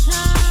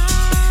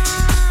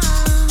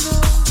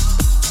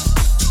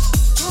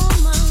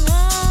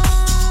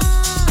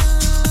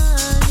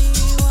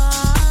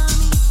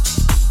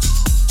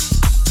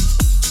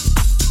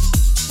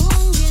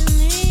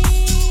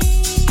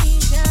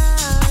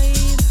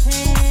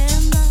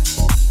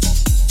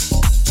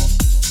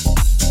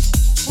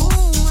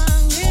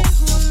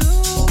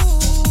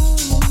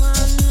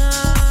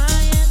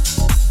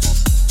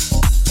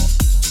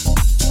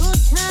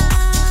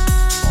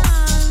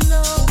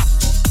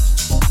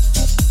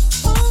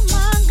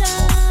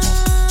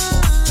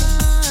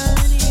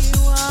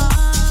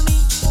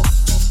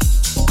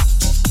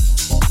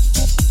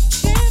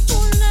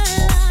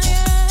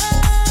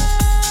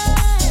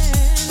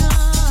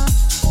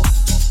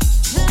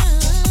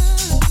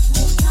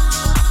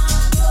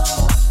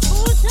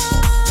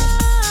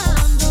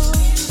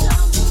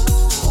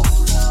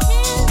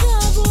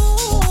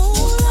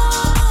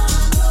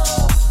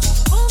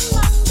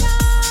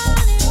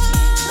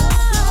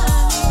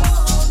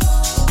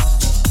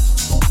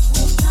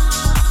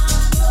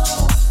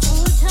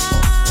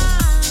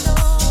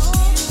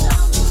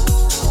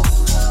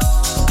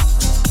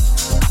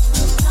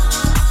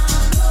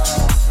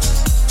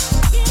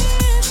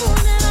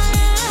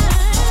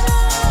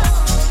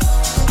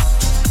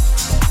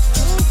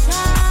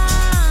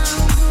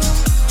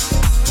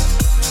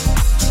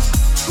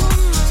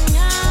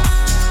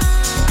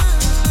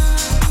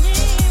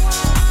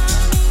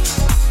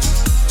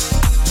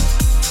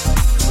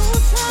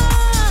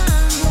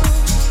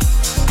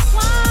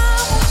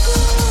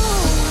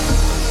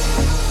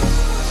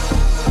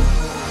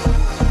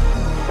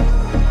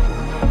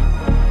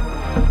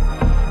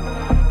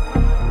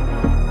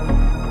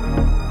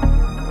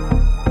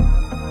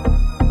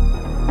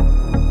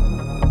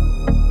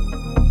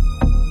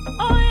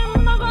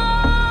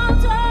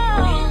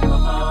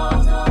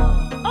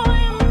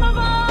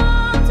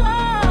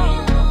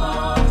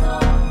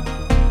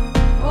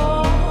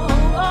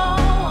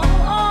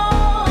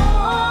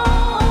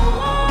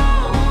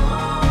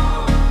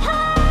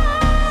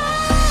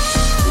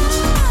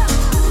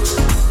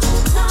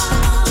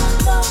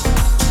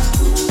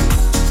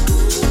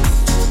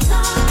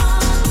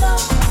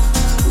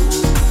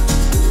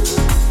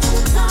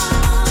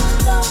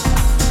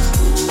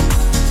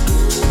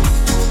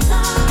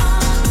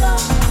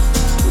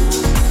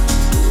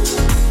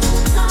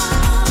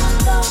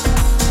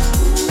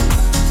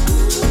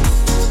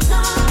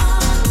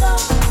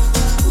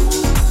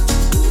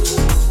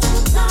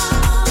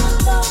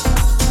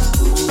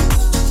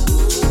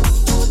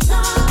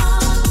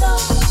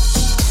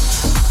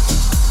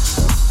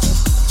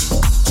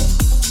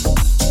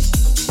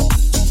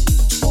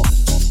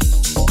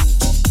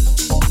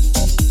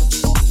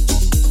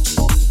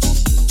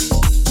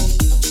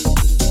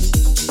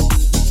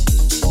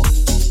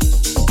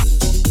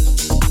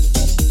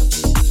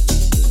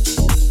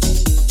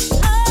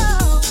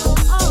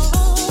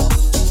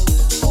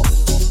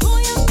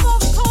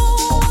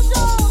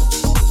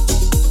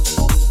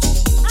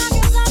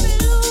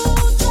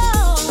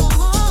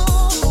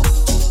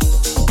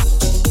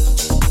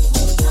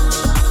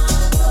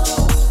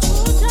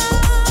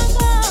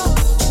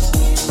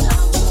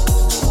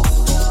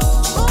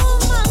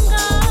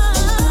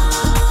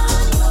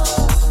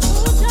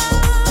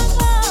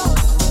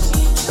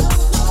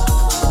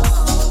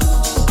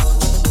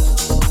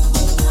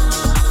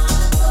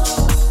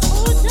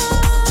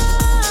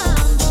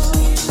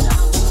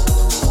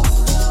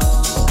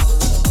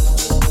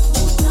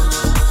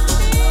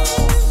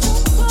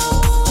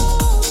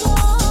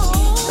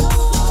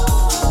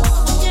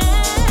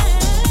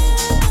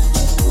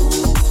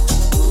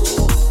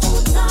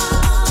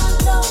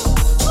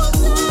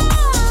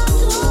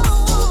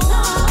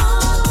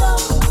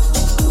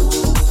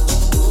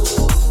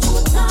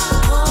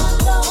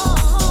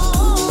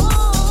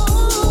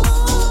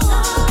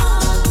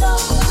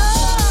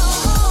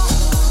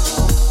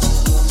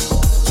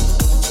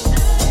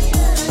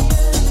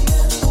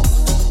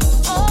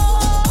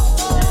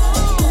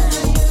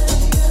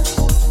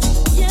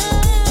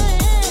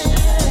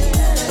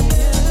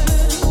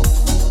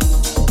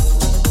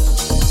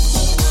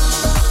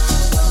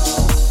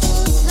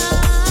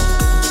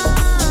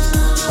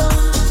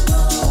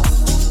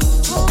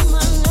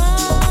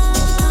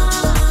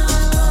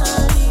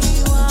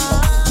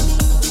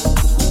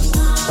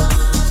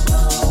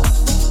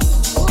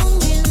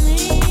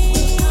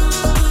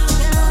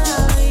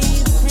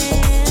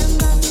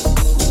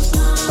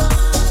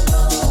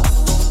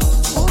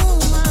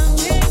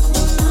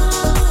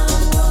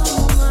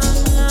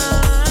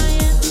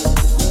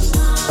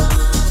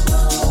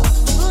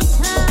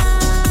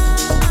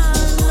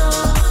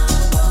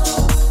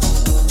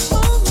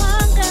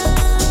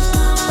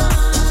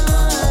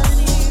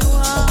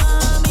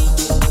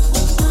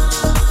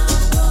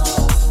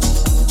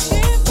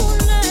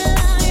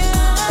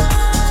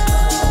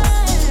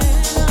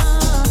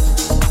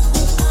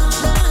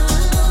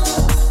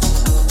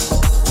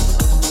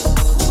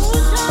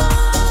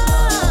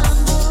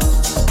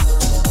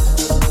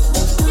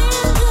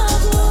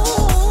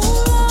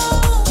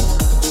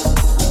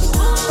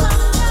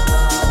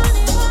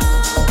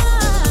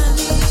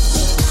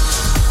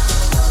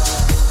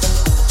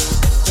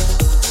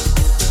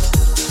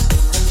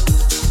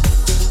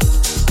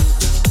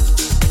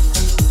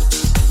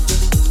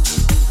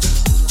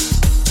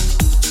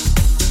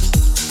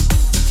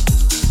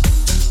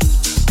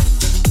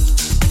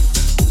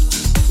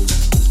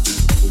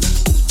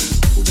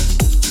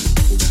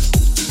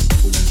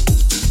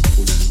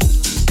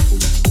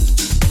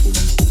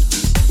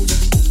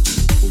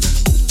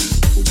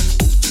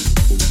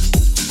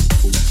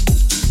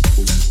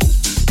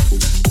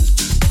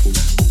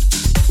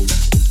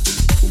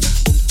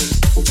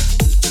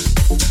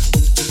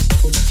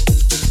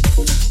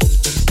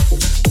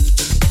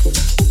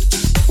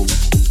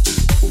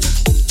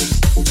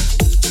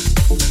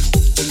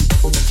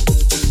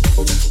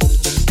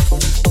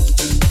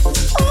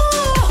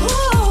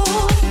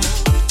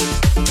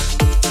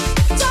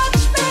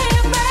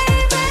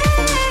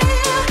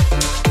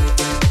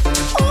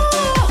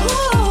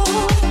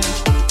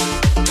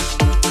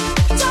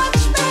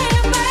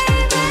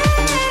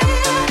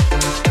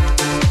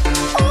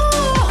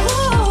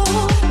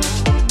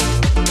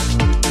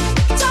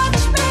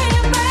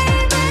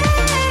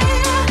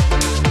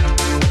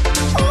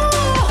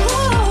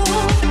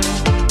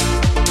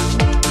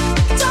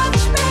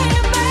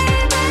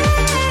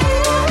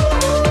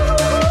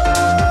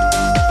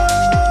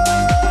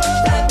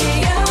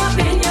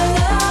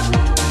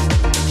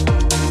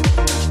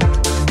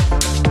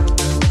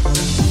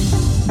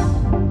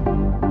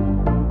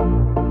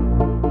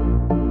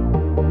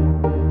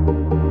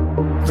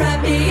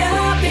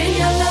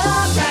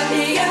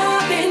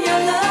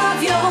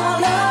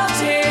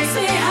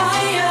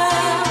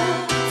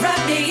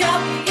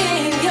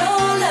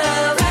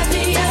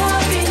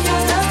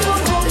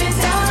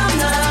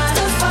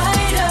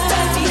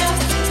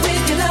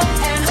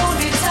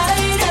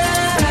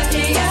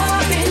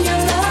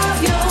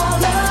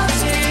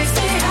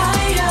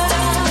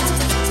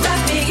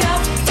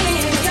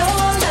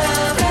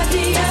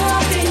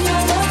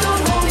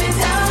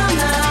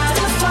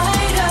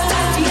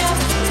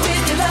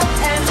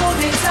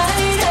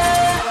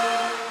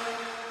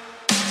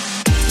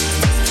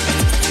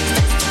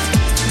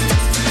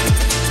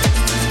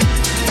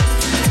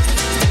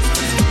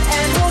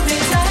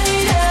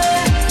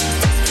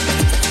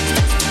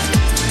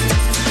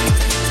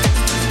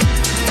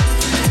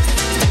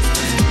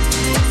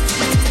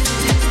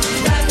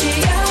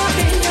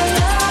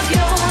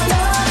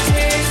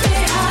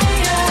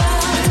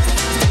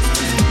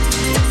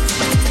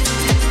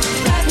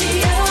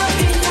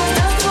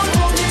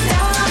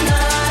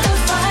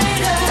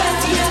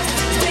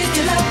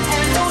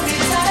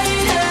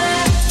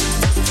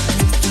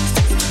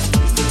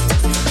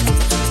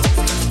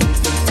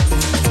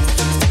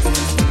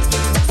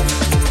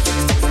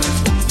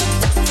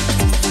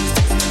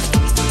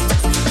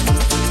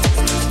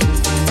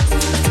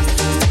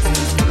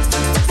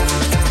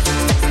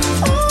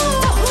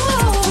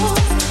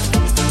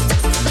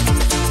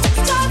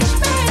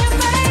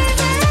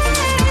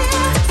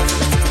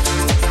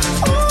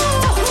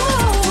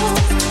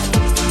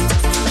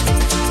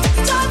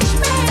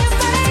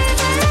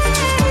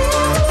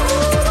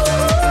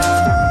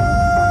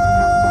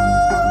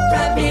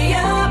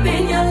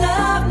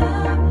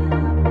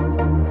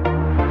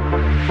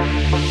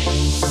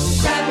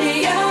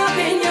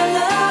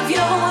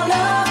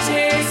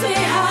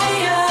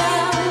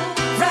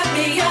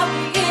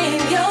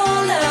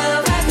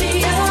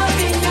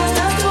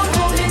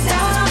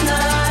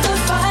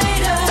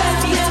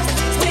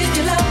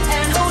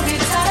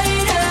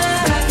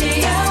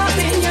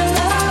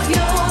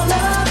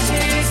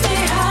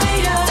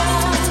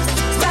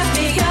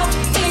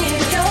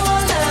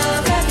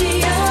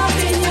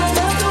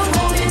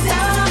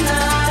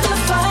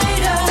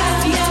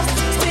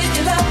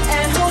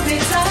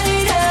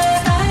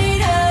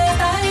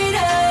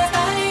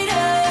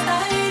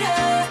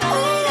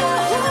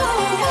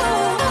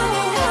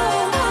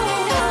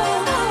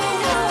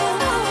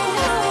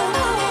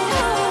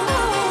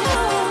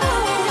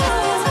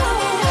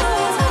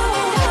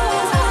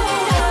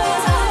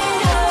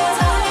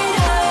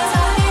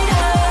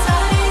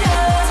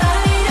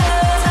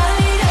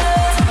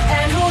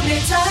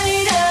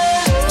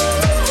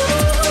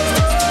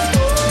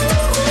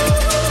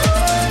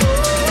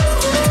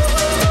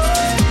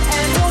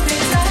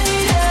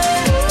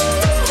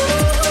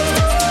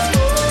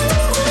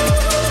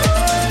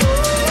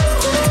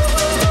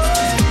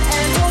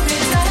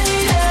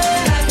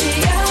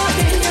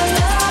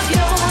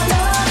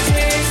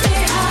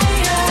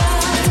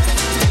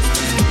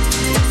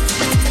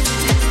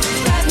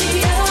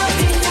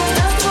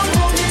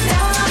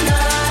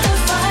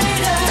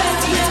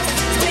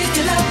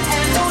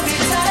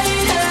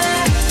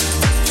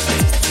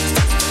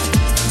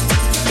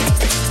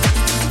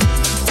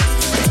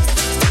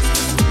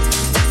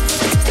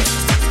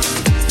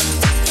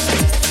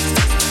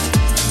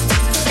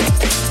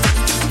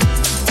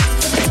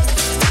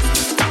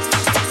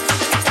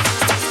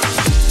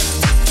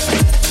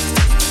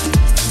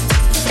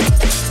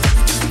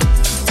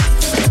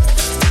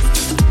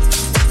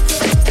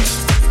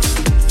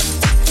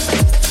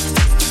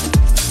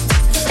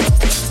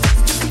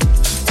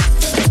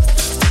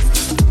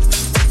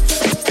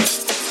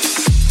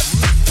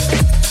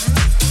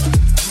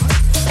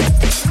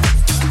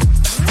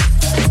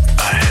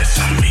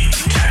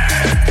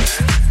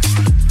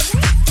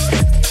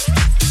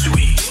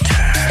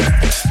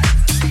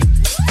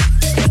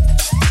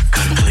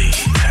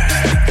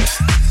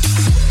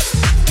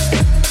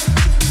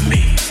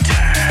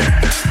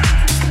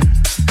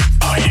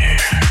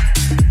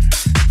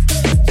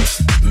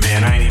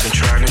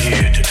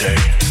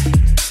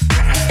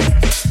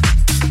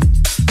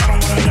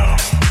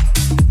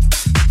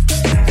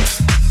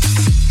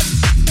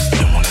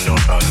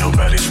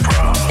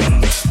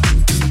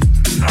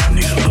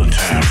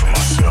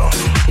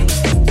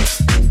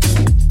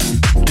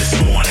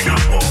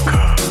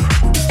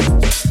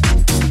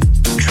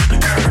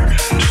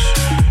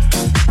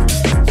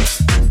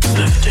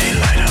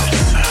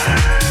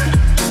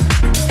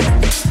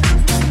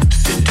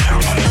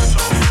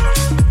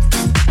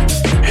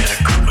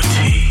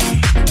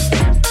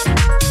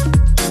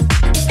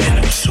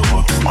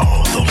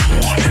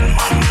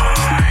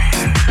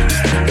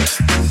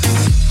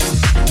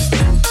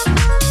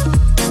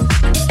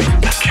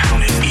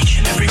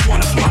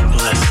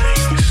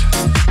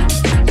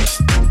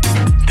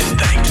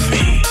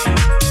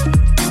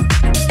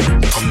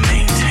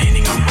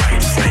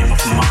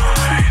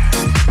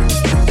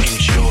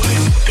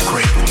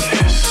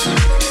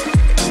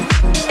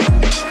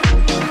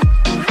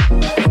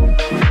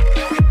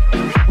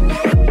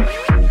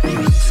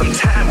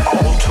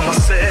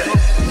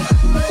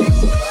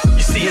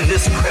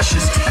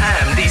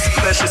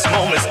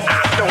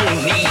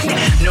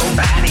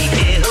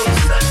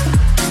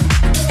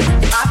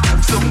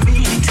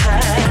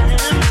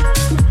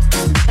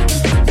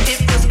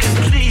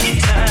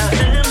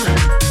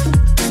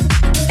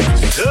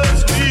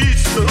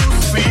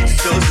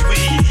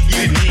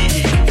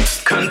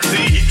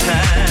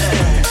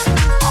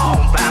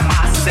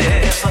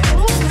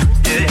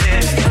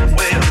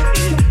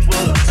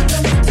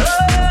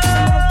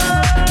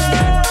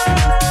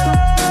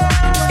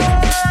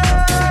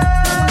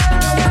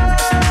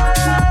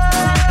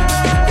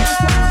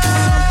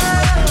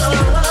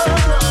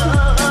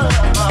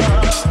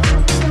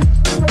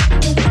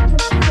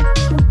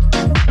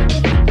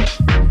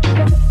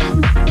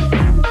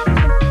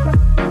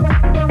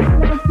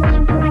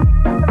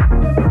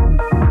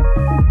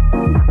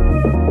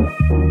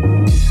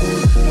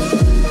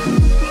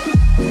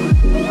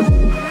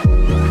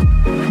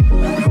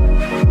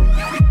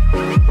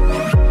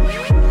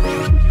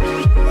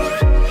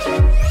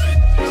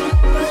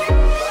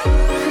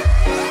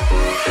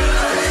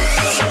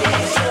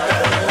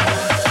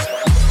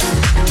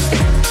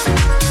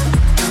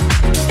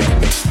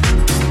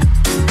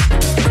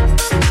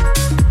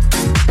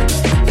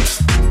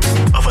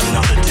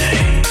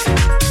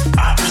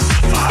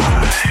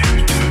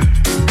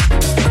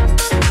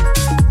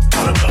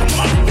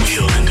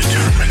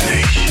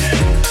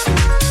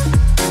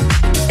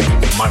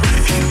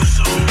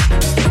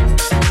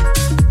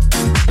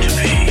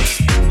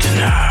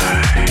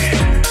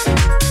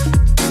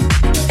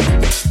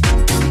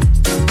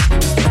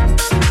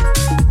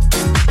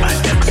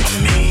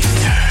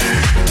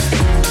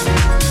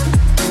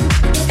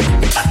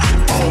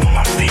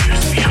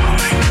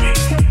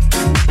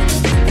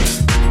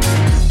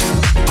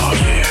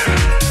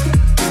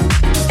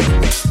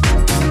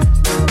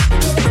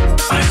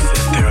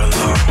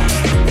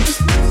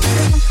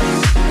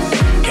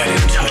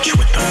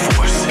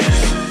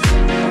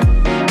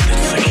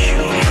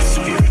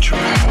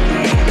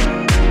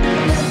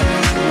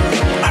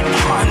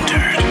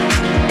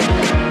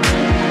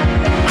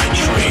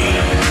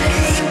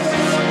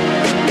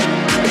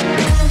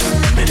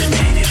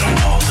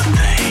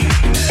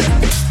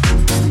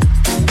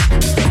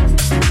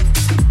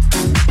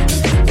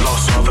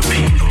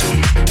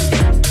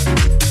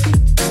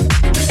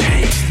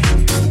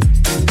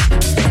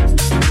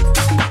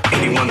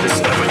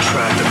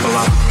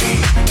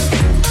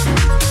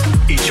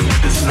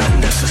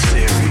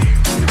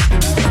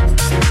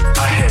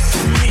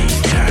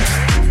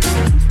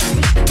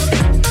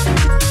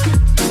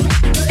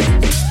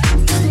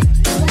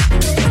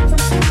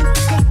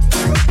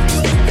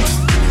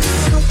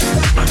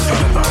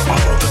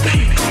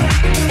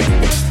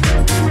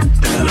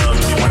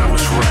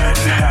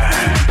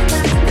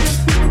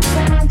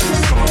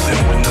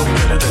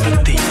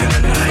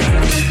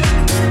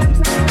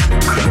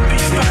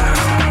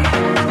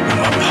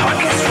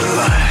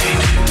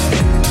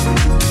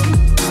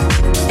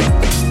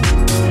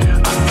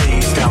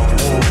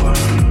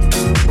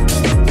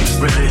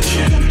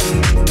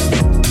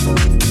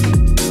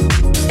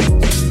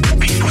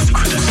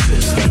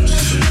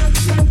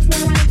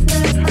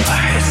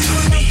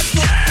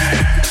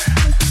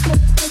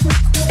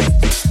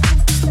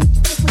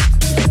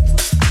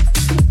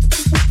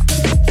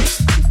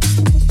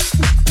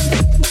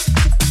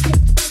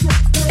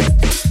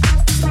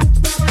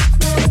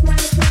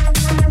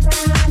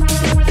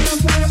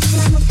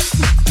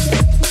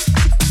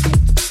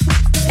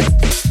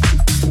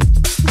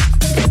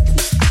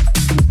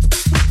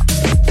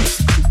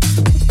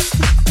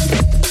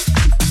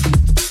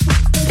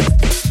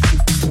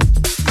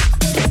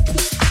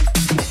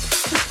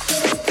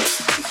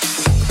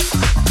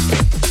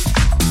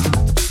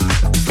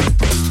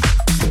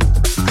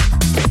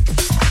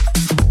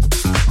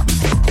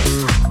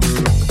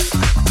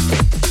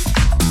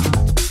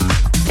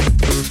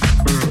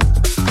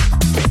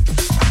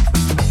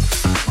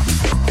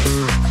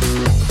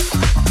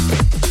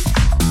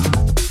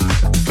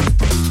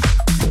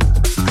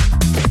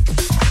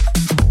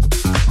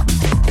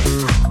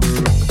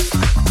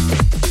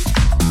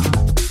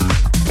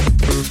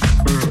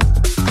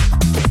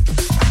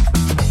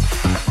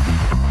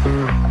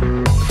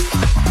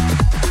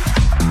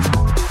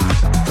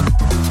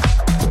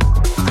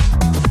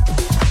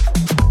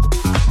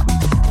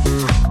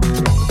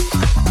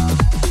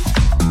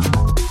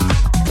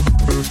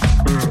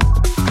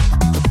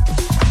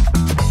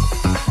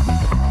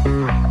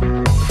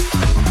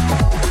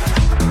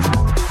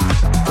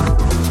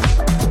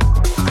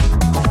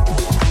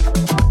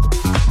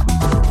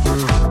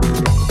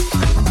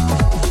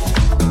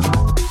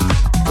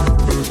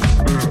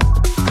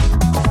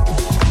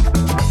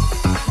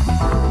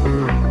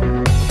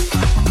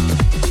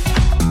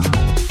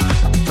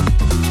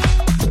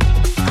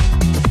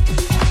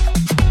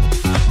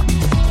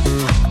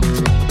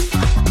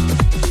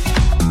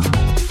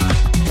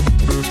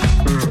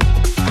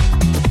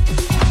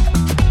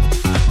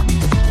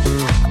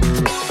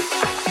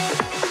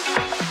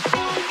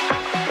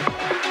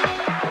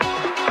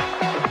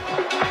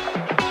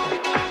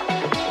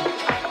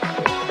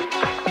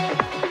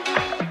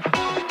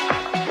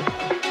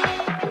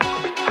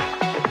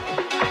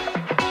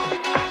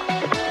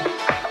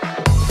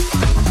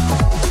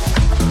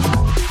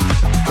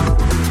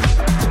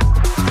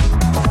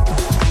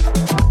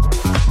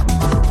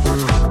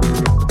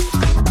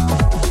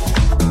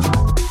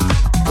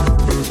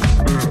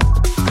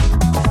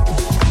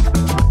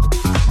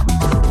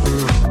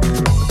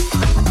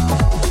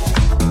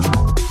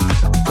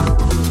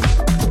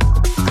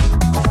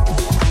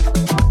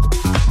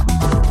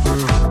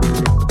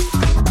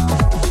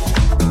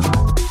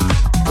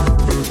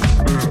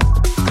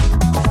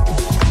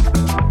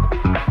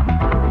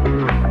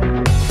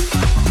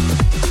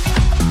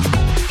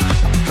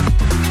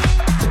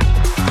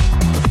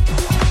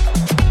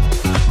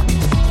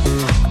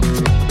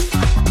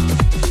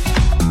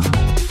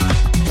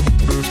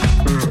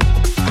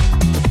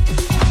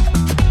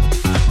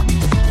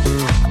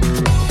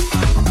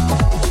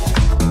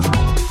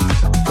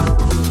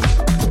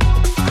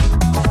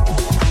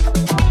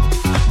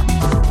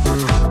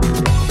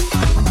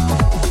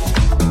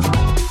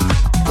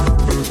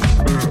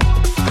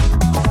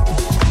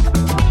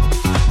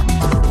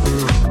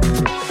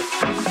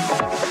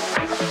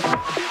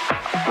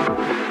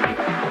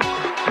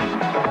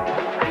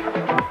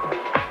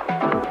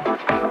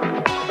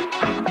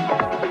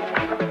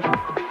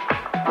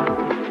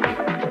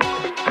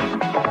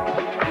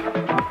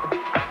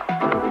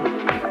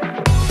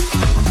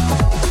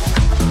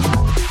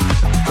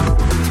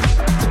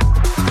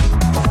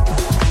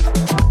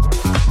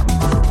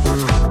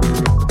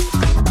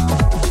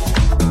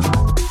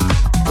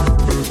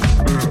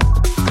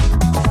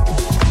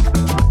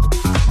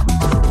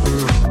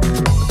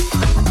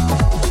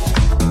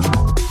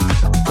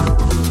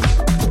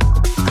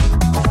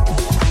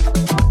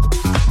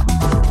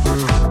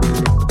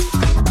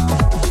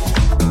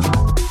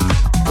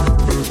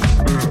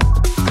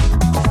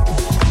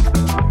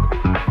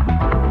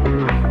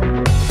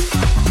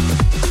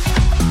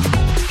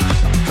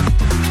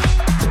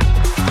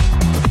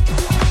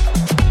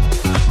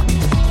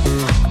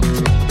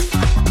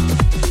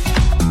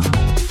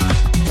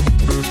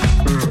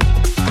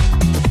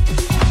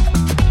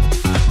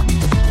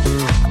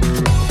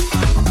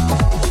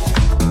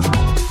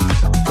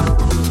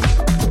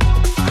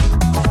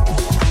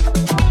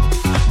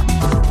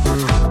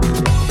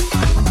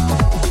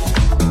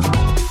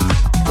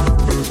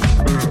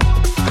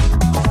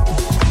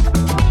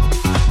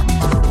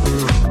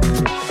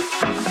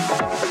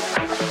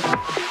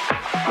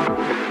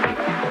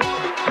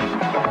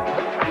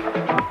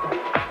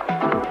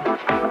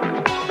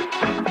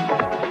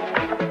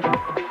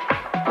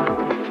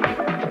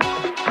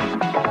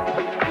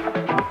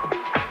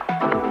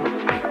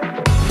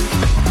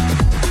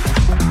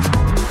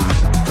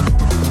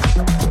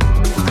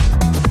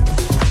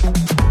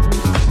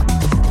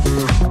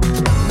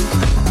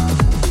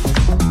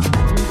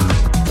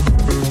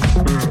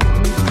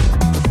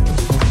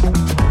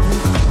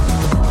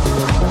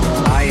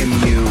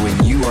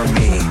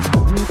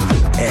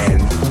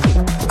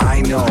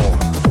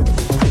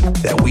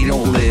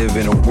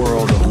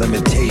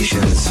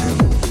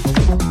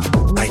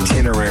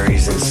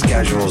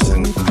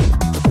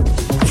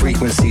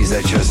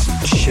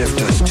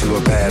 shift us to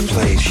a bad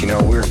place. You know,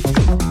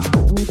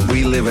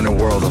 we live in a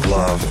world of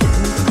love.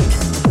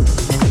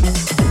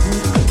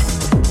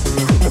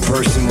 The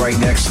person right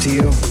next to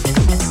you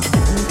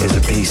is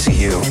a piece of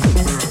you.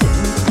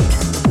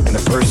 And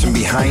the person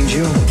behind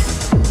you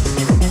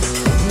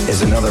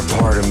is another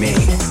part of me.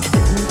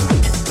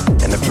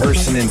 And the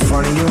person in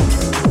front of you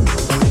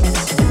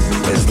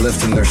is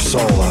lifting their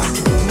soul up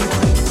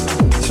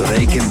so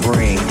they can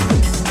bring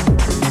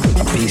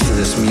a piece of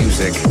this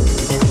music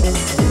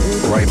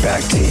right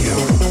back to you.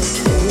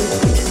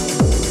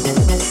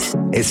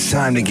 It's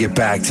time to get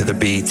back to the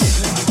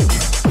beats.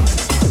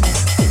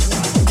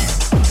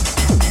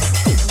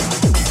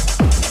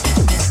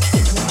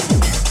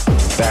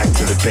 Back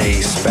to the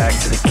bass, back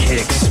to the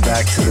kicks,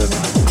 back to the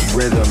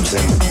rhythms,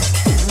 and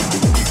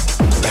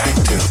back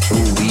to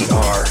who we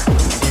are.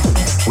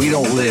 We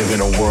don't live in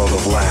a world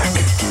of lack.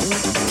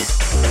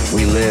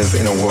 We live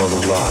in a world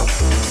of love.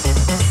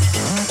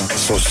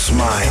 So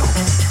smile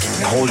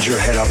and hold your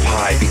head up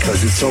high,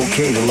 because it's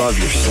okay to love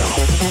yourself.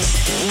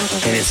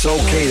 And it's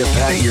okay to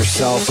pat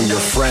yourself or your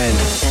friend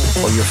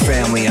or your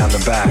family on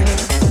the back.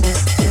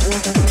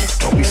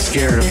 Don't be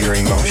scared of your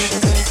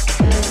emotions,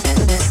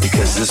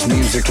 because this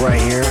music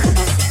right here,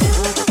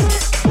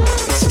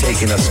 it's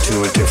taking us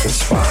to a different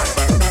spot.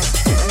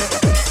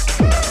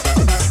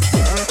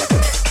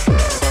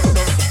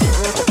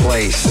 A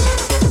place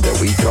that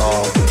we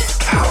call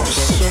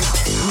house.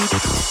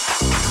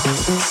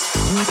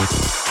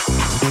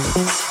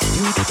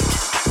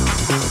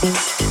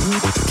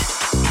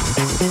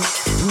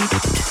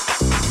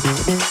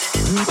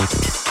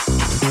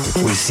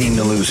 We seem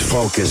to lose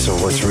focus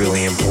of what's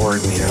really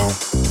important, you know?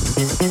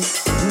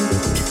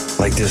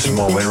 Like this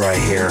moment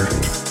right here,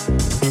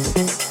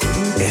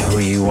 and who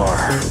you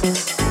are.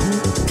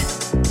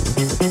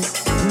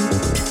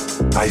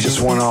 I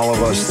just want all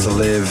of us to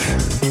live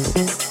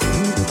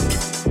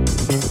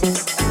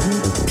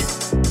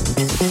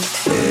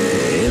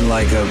in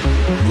like a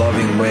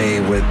loving way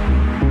with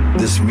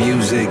this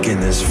music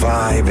and this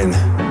vibe and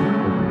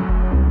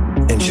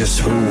just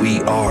who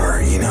we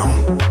are, you know?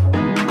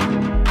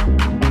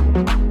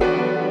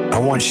 I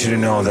want you to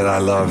know that I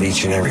love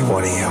each and every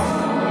one of you.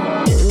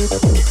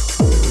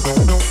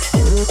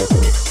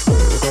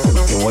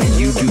 And what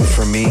you do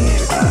for me,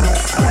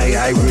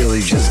 I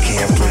really just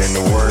can't put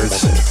into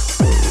words.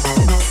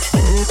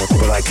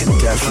 But I can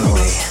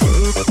definitely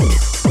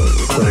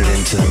put it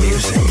into the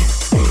music.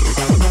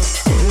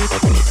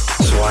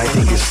 So I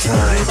think it's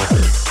time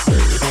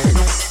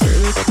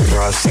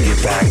for us to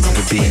get back to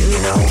the beat,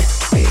 you know?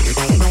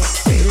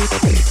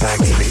 Back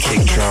to the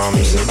kick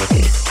drums and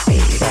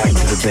back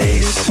to the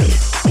bass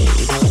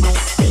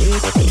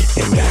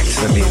and back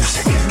to the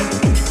music.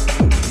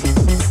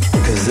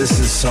 Because this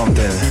is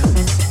something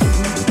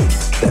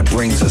that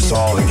brings us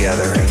all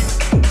together.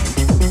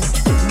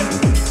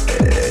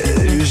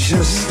 And it's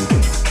just,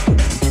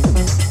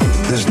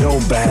 there's no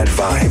bad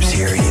vibes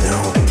here, you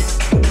know?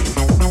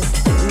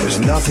 There's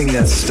nothing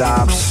that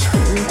stops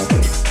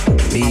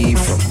me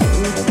from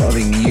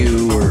loving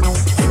you or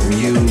from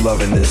you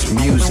loving this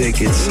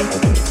music. It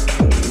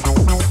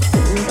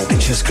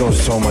just goes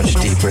so much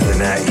deeper than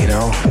that, you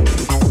know?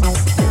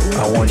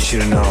 I want you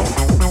to know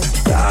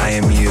that I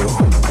am you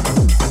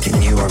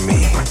and you are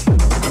me.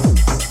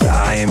 That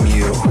I am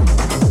you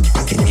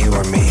and you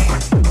are me.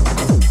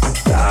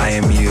 That I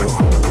am you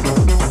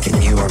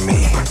and you are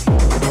me.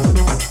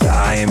 That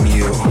I am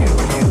you.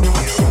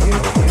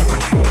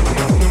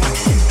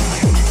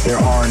 There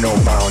are no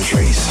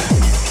boundaries.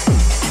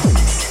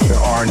 There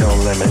are no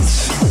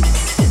limits.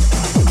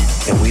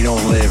 And we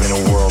don't live in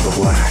a world of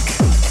lack.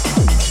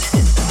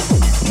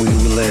 We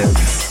live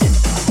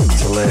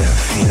to live,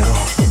 you know?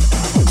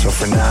 So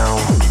for now,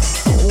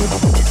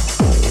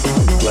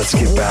 let's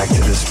get back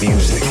to this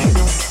music.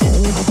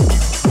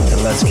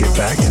 And let's get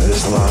back to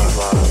this love.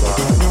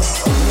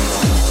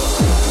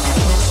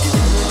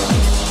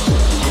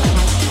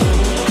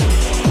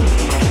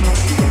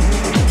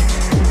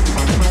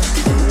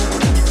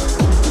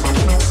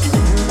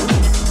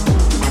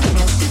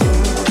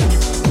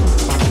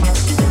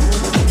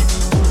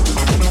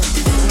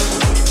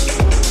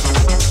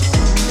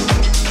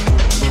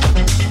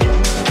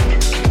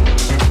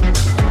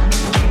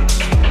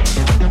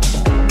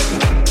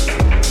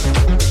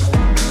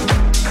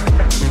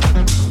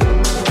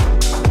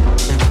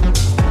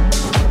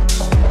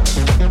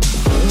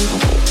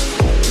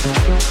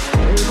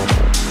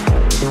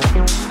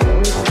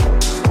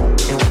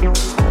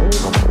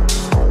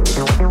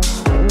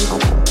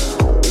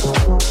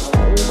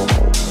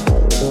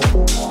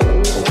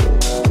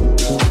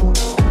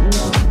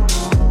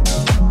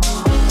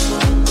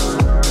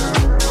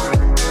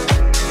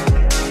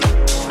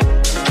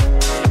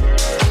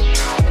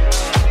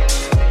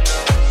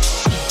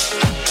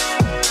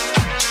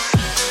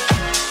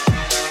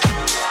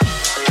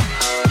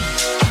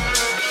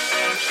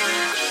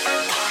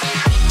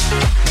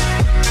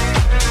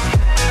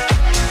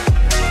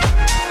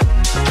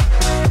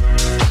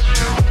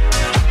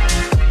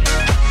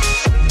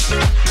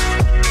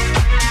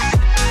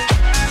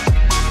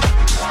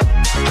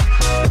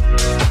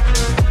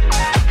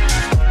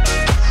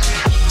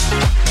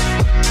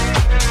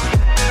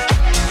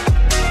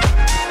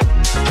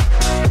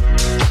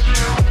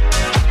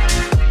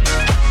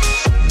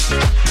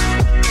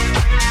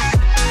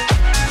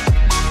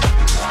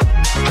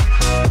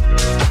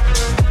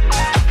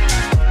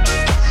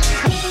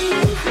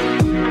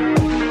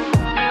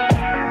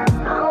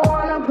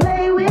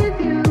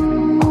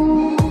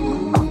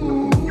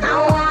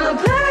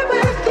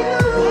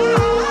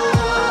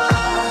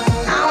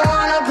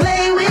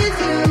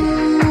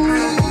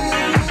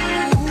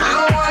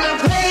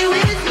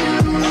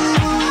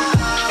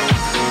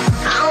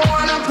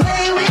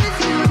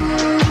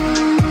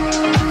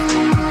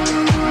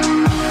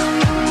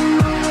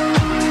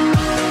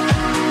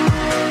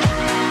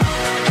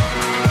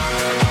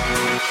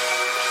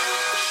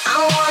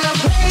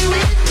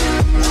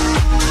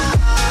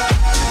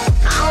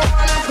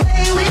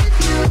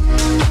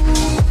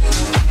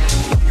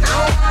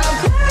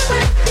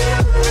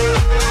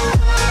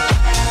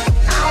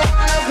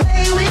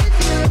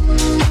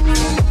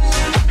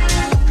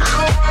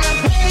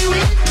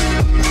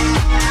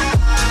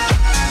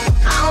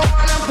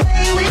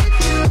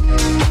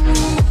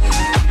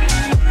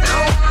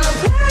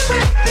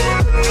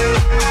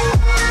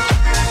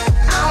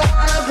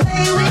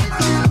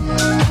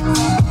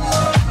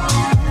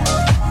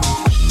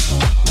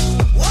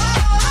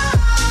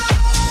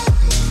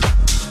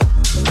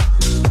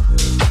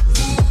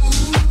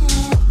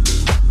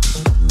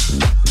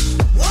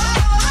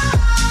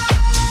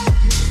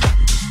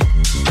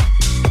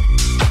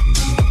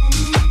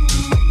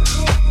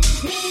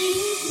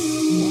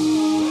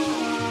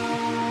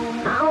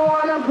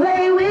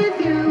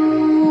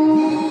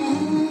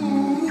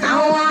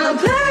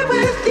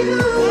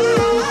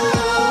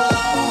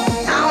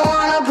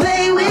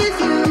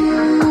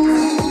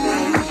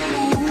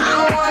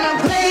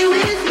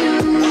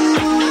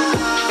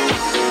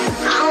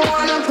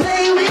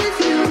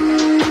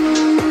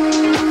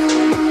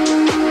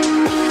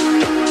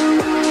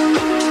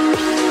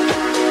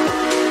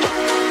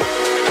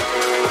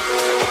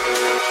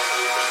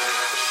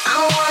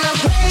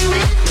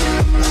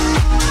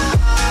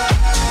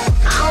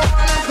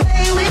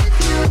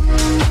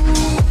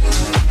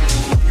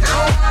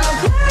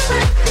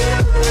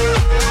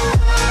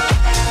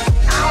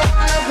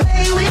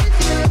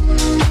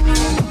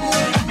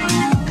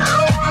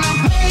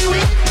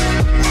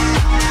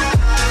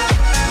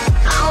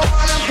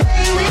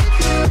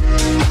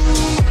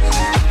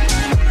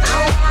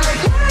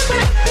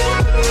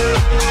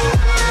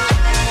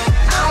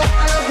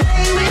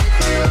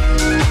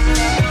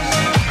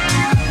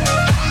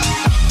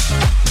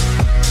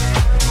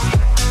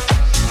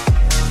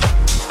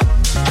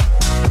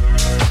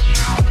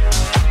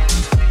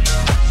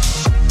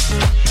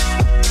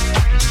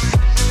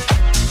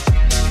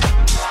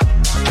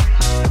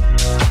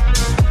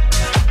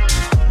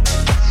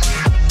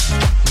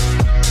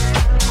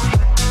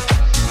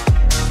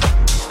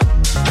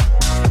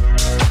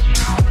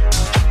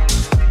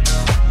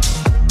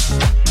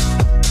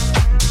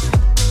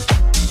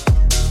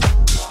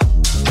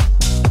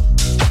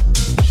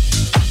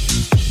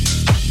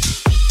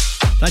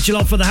 That's your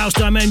lot for the House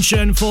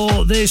Dimension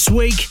for this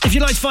week. If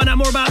you'd like to find out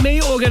more about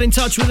me or get in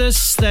touch with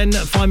us, then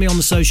find me on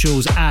the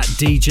socials at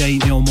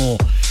DJ Neil Moore.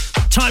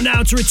 Time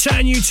now to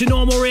return you to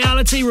normal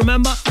reality.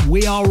 Remember,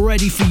 we are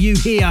ready for you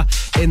here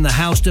in the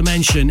House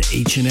Dimension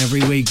each and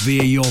every week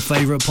via your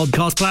favourite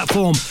podcast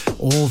platform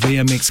or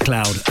via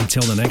Mixcloud.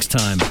 Until the next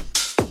time.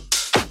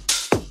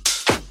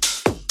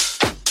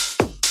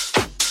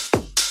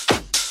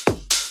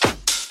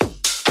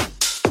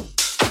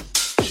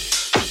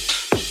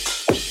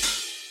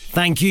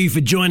 Thank you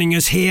for joining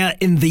us here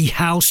in the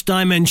House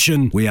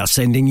Dimension. We are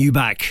sending you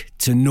back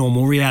to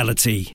normal reality.